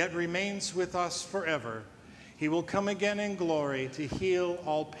 yet remains with us forever. He will come again in glory to heal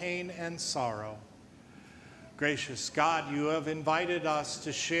all pain and sorrow. Gracious God, you have invited us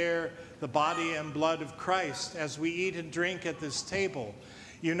to share the body and blood of Christ as we eat and drink at this table.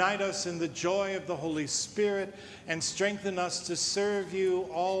 Unite us in the joy of the Holy Spirit and strengthen us to serve you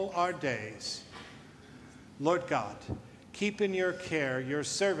all our days. Lord God, keep in your care your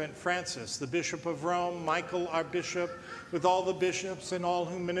servant Francis, the Bishop of Rome, Michael, our bishop, with all the bishops and all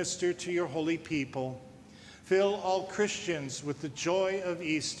who minister to your holy people. Fill all Christians with the joy of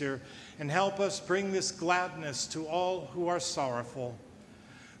Easter and help us bring this gladness to all who are sorrowful.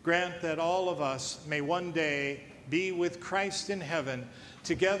 Grant that all of us may one day be with Christ in heaven,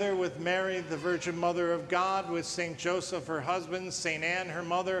 together with Mary, the Virgin Mother of God, with St. Joseph, her husband, St. Anne, her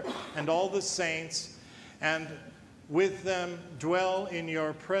mother, and all the saints, and with them dwell in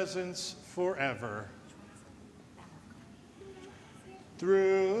your presence forever.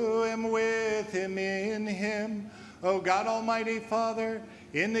 Through him, with him, in him, O God, Almighty Father,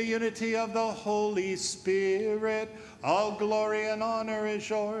 in the unity of the Holy Spirit, all glory and honor is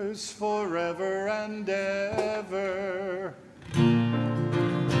yours forever and ever.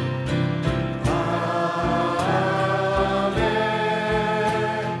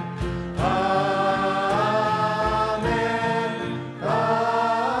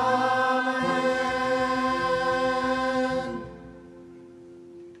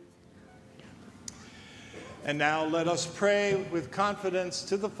 And now let us pray with confidence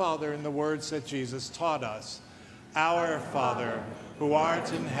to the Father in the words that Jesus taught us. Our Father, who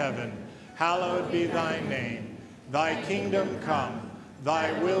art in heaven, hallowed be thy name. Thy kingdom come,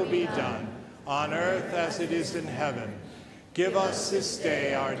 thy will be done, on earth as it is in heaven. Give us this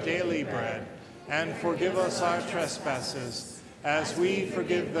day our daily bread, and forgive us our trespasses, as we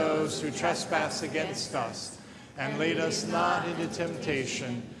forgive those who trespass against us. And lead us not into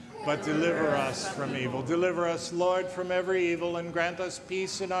temptation, but deliver us from evil. Deliver us, Lord, from every evil, and grant us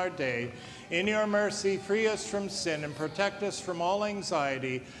peace in our day. In your mercy, free us from sin and protect us from all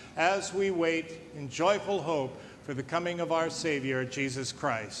anxiety as we wait in joyful hope for the coming of our Savior, Jesus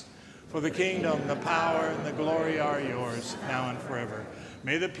Christ. For the kingdom, the power, and the glory are yours, now and forever.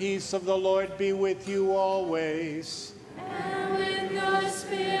 May the peace of the Lord be with you always. And with your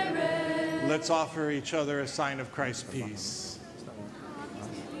spirit. Let's offer each other a sign of Christ's peace.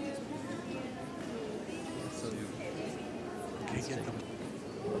 Get them.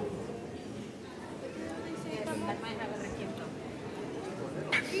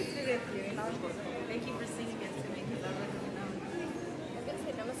 Thank you for singing it to me because I wasn't know. I'm going to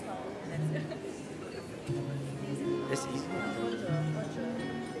say namaskar. It's easy.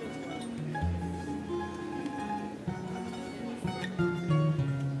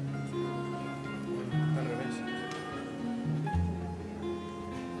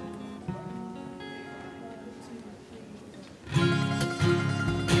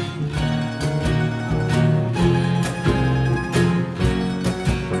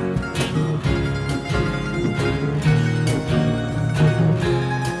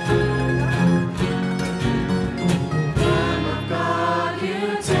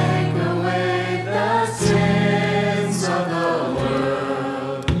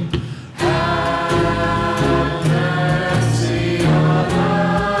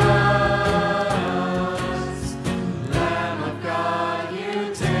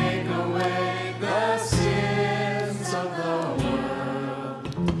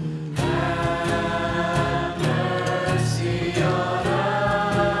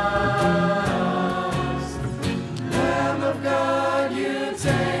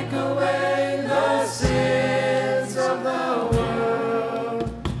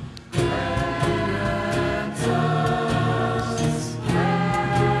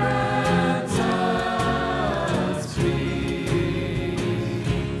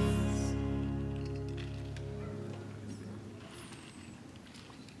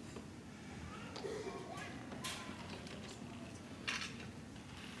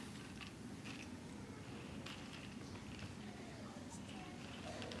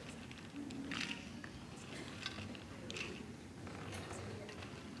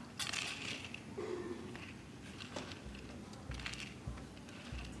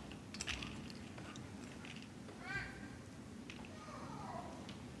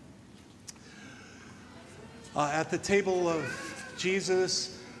 At the table of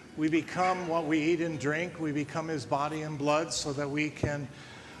Jesus, we become what we eat and drink. We become his body and blood so that we can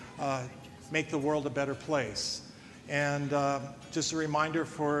make the world a better place. And just a reminder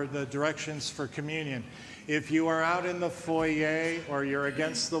for the directions for communion. If you are out in the foyer or you're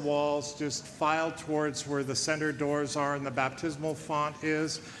against the walls, just file towards where the center doors are and the baptismal font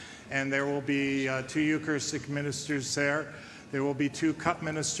is. And there will be 2 Eucharistic ministers there. There will be 2 cup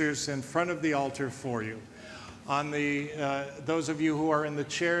ministers in front of the altar for you. Those of you who are in the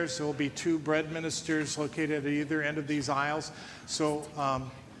chairs, there will be 2 bread ministers located at either end of these aisles. So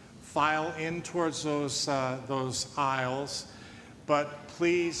file in towards those aisles, but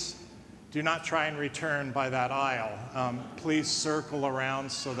please do not try and return by that aisle. Please circle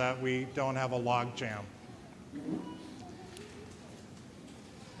around so that we don't have a log jam.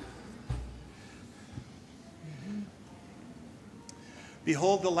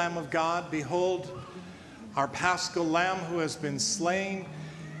 Behold the Lamb of God, behold our Paschal Lamb who has been slain.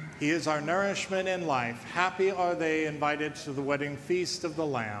 He is our nourishment and life. Happy are they invited to the wedding feast of the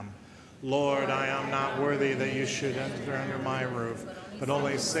Lamb. Lord, I am not worthy that you should enter under my roof, but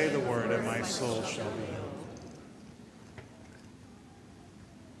only say the word and my soul shall be healed.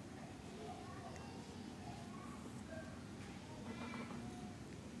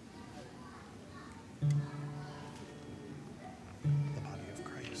 The body of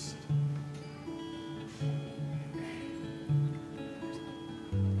Christ.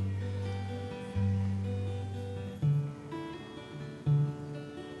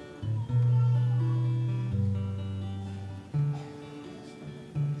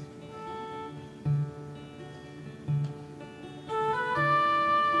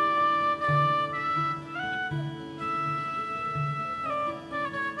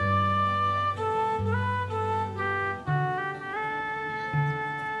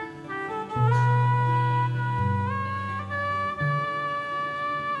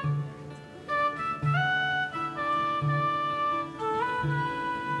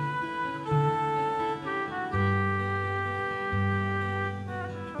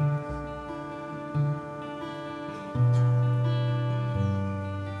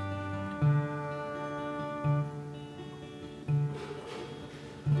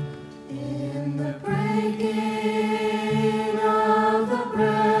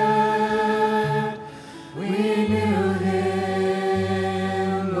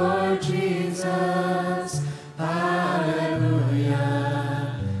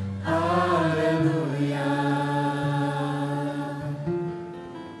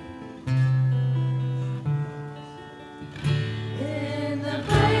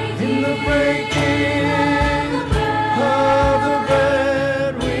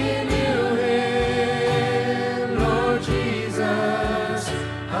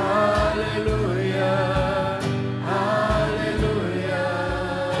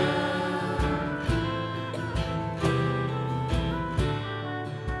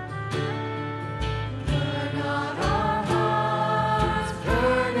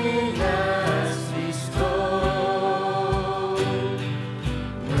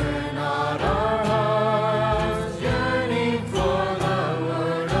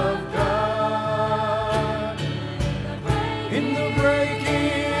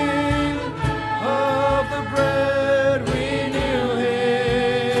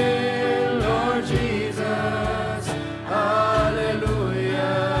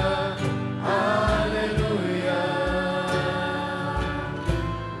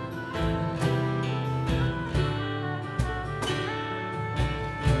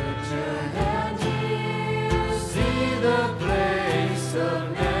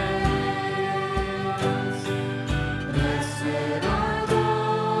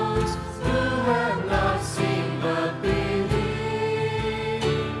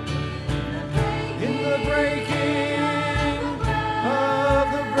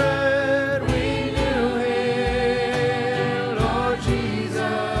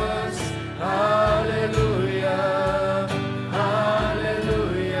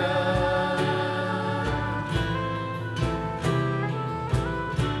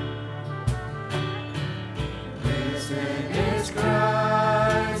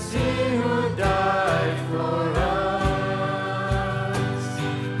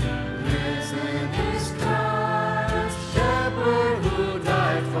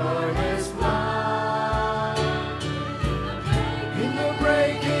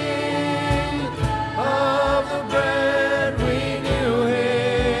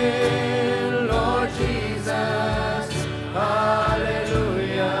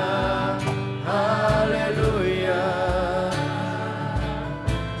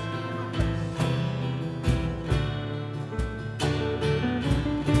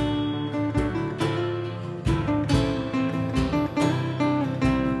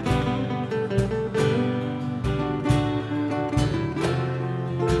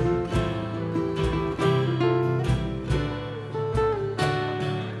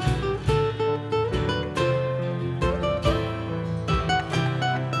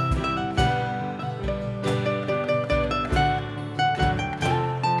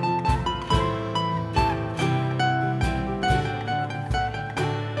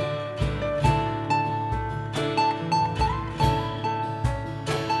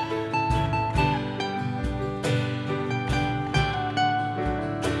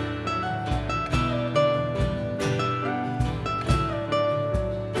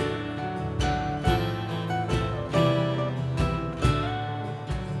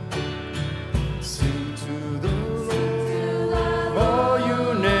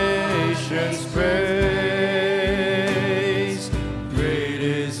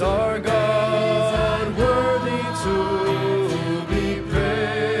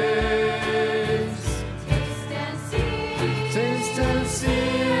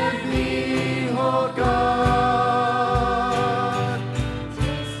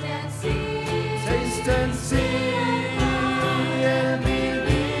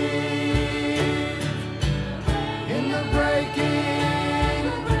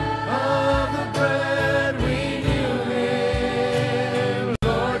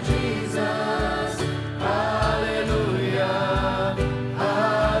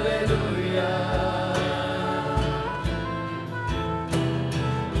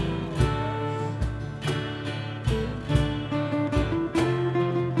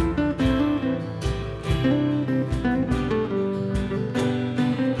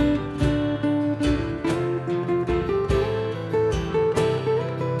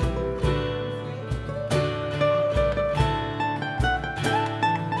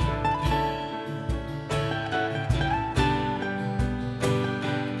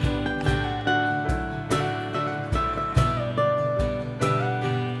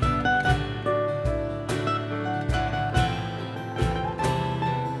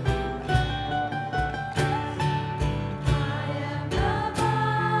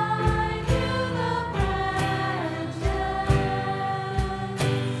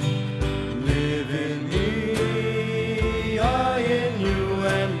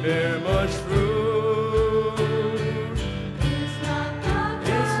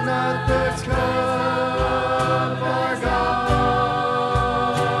 not this cup, our God.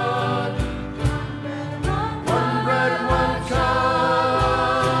 One bread, one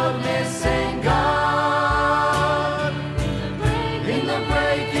cup, missing God. In the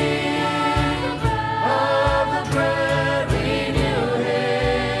breaking of the bread, we knew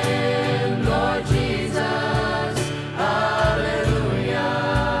Him, Lord Jesus. Hallelujah,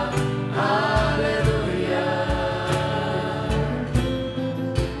 hallelujah.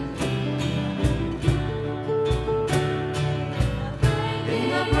 In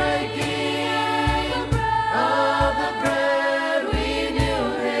the breaking of the bread, we knew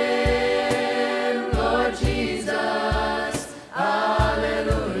Him, Lord Jesus.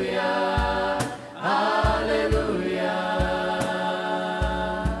 Hallelujah, hallelujah.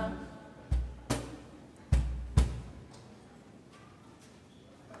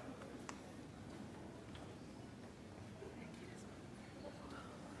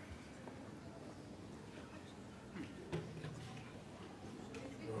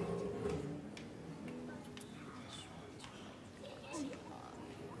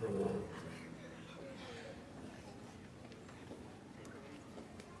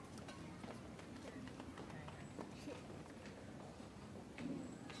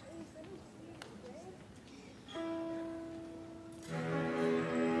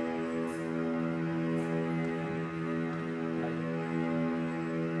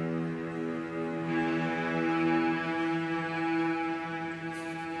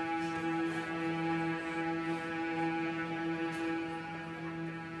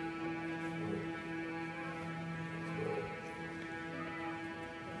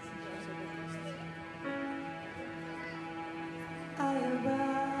 I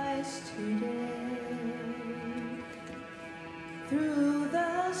arise today through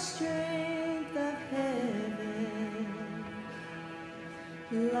the strength of heaven,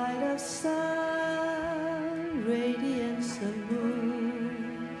 light of sun, radiance of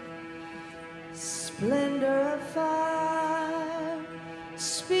moon, splendor of fire,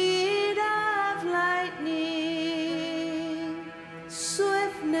 speed of lightning,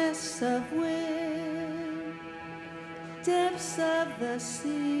 swiftness of wind, depths of the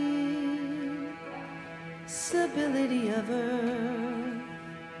sea, stability of earth,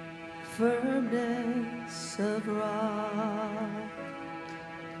 firmness of rock.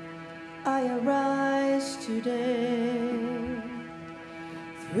 I arise today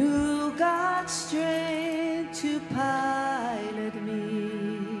through God's strength to pilot me,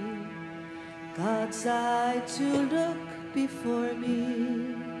 God's eye to look before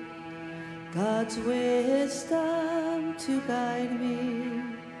me, God's wisdom to guide me,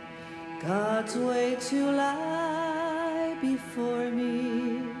 God's way to lie before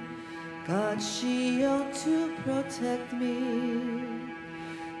me, God's shield to protect me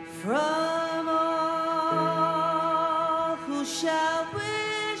from all who shall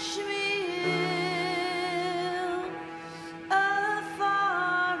wish me ill,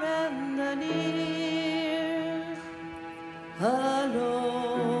 afar and near,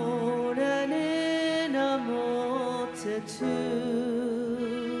 alone and in a multitude,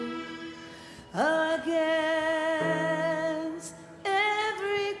 against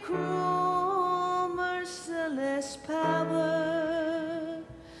every cruel, merciless power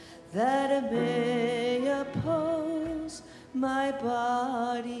that may oppose my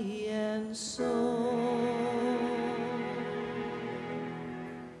body and soul.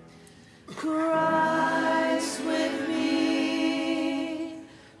 Christ with me,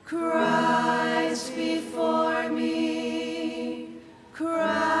 Christ before me,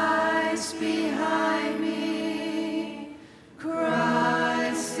 Christ behind me,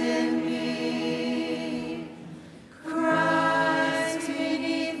 Christ in me, Christ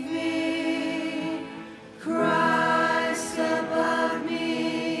beneath me, Christ above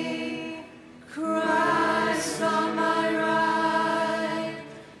me, Christ on my right,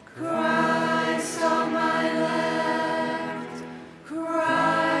 Christ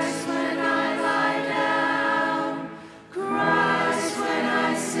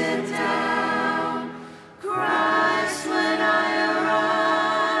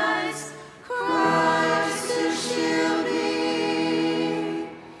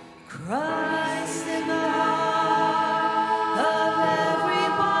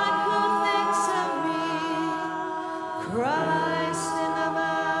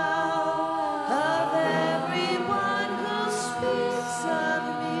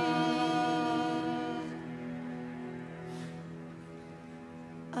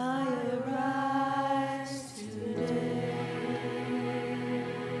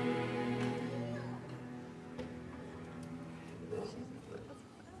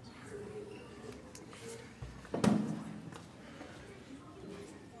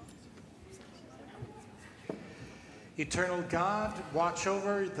Eternal God, watch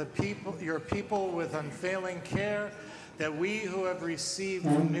over your people with unfailing care, that we who have received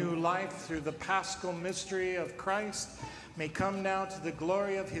new life through the paschal mystery of Christ may come now to the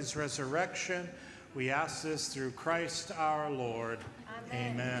glory of his resurrection. We ask this through Christ our Lord.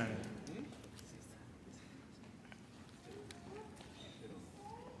 Amen.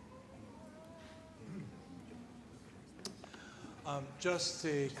 Just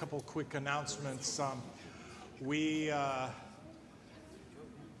a couple quick announcements. We have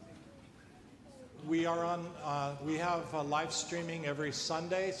live streaming every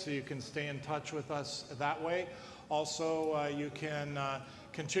Sunday, so you can stay in touch with us that way. Also, you can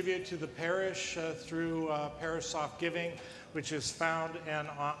contribute to the parish through Parish Soft Giving, which is found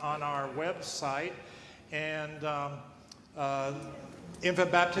on our website. And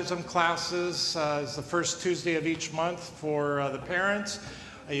infant baptism classes is the first Tuesday of each month for the parents.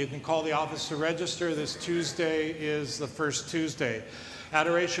 You can call the office to register. This Tuesday is the first Tuesday.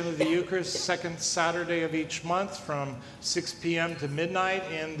 Adoration of the Eucharist, second Saturday of each month from 6 p.m. to midnight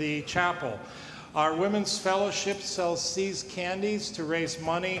in the chapel. Our Women's Fellowship sells See's Candies to raise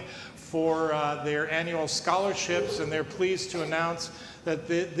money for their annual scholarships, and they're pleased to announce that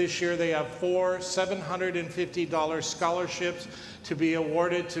this year they have 4 $750 scholarships to be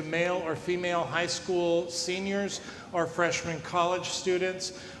awarded to male or female high school seniors or freshman college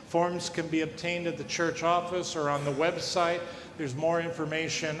students. Forms can be obtained at the church office or on the website. There's more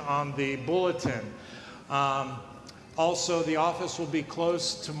information on the bulletin. Also, the office will be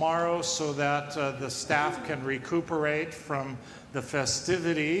closed tomorrow so that the staff can recuperate from the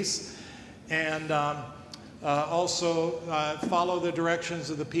festivities. And also follow the directions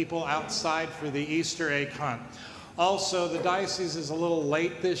of the people outside for the Easter egg hunt. Also, the diocese is a little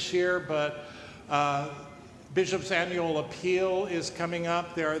late this year, but Bishop's annual appeal is coming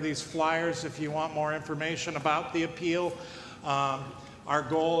up. There are these flyers if you want more information about the appeal. Our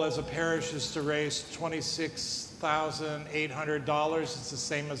goal as a parish is to raise $26,800. It's the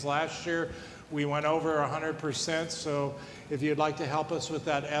same as last year. We went over 100%, so if you'd like to help us with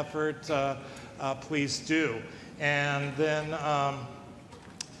that effort, please do. And then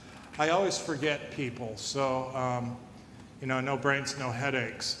I always forget people, so no brains, no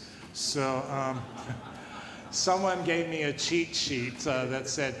headaches. So someone gave me a cheat sheet that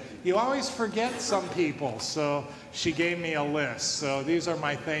said, you always forget some people. So she gave me a list. So these are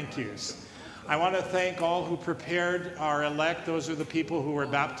my thank yous. I want to thank all who prepared our elect. Those are the people who were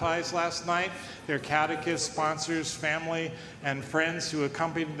baptized last night, their catechists, sponsors, family, and friends who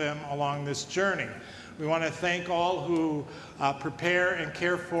accompanied them along this journey. We want to thank all who prepare and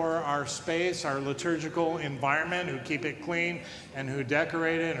care for our space, our liturgical environment, who keep it clean and who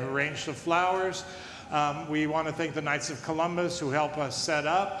decorate it and who arrange the flowers. We want to thank the Knights of Columbus who help us set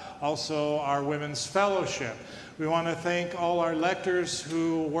up, also our Women's Fellowship. We want to thank all our lectors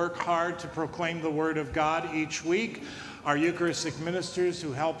who work hard to proclaim the Word of God each week, our Eucharistic ministers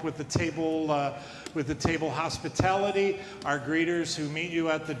who help with the table hospitality, our greeters who meet you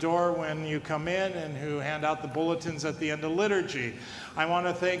at the door when you come in and who hand out the bulletins at the end of liturgy. I want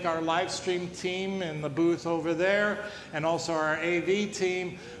to thank our live stream team in the booth over there, and also our AV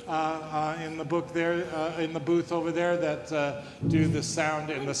team in the booth over there that do the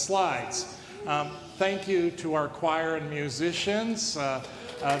sound and the slides. Thank you to our choir and musicians.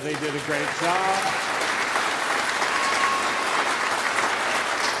 They did a great job.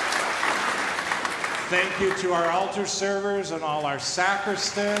 Thank you to our altar servers and all our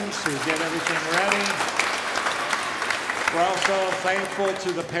sacristans who get everything ready. We're also thankful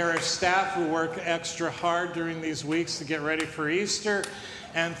to the parish staff who work extra hard during these weeks to get ready for Easter.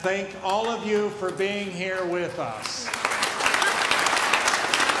 And thank all of you for being here with us.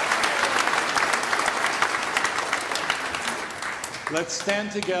 Let's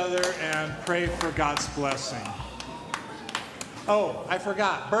stand together and pray for God's blessing. Oh, I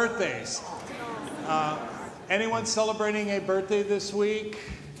forgot, birthdays. Anyone celebrating a birthday this week?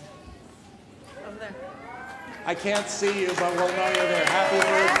 Over there. I can't see you, but we'll know you're there. Happy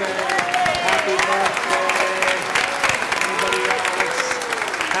birthday. Happy birthday.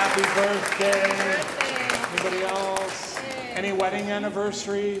 Happy birthday. Anybody else? Any wedding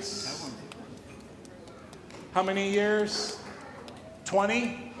anniversaries? How many years?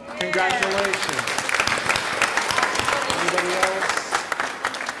 20? Congratulations. Anybody else?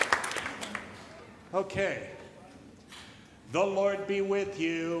 Okay. The Lord be with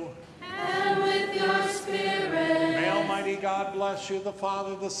you. And with your spirit. May Almighty God bless you, the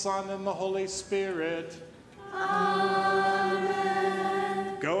Father, the Son, and the Holy Spirit. Amen.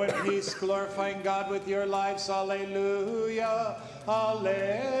 Go in peace, glorifying God with your lives. Alleluia.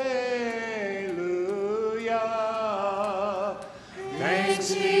 Alleluia.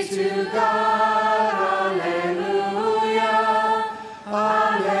 Thanks be to God. Alleluia.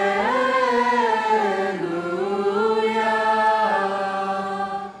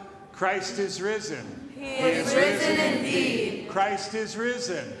 Alleluia. Christ is risen. He is risen indeed. Christ is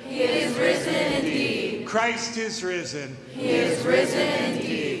risen. He is risen indeed. Christ is risen. He is risen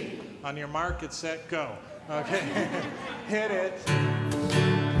indeed. On your mark, get set, go. Okay. Hit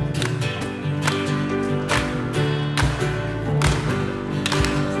it.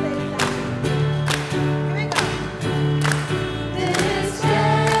 This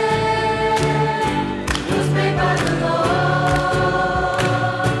day was made by the Lord.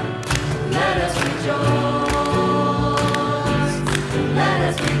 Let us rejoice. Let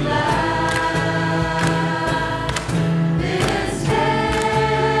us be glad. This day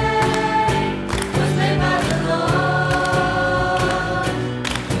was made by the Lord.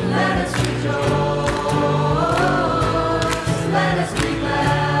 Let us rejoice. Let us be glad.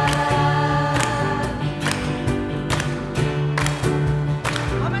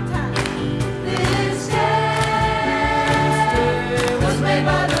 One more time. This day was made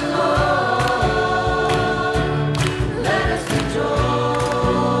by the Lord. Let us rejoice.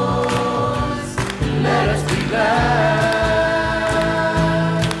 Let us be glad.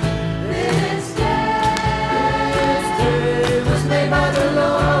 This day was made by the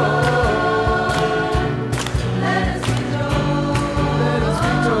Lord. Let us rejoice.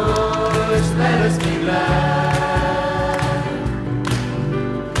 Let us be glad.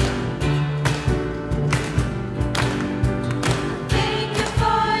 Thank you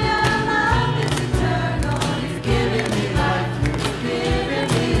for your love, it's eternal. You've given me life, you've given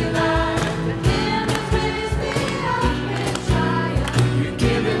me life. Within the praise me up in triumph. You've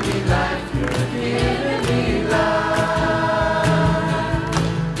given me life, you've given me life.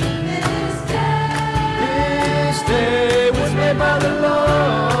 This day was made by the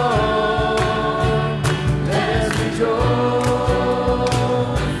Lord. Let us rejoice.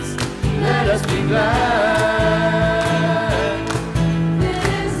 Let us be glad.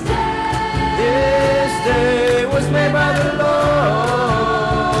 This day was made by the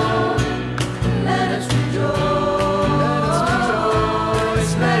Lord. Let us rejoice.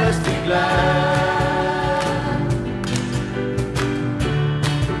 Let us be glad.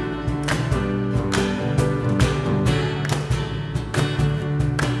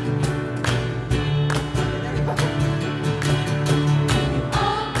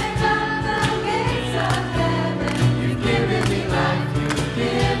 Open up the gates of heaven. You've given me life. You've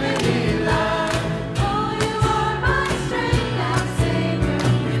given me life. Oh, you are my strength and Savior.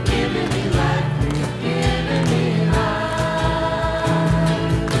 You've given me life. You've given me life.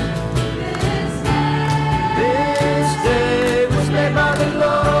 This day was made by the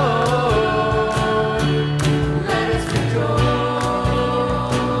Lord. Let us rejoice.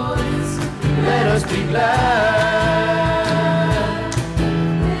 Let us be glad.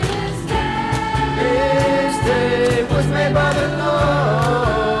 This day was made by the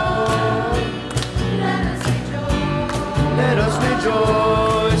Lord. Let us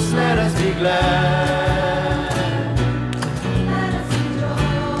rejoice. Let us be glad. Let us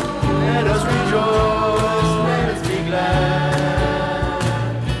rejoice. Let us be glad.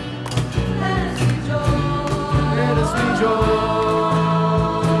 Let us rejoice.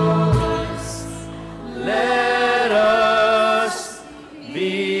 Let us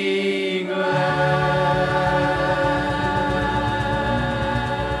be glad.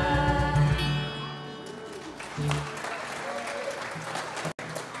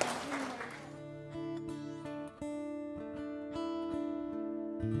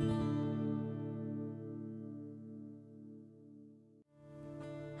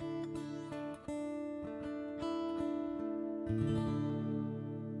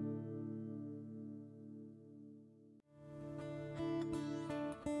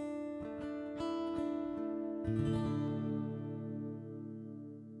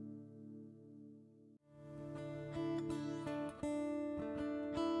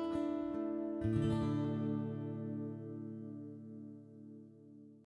 glad.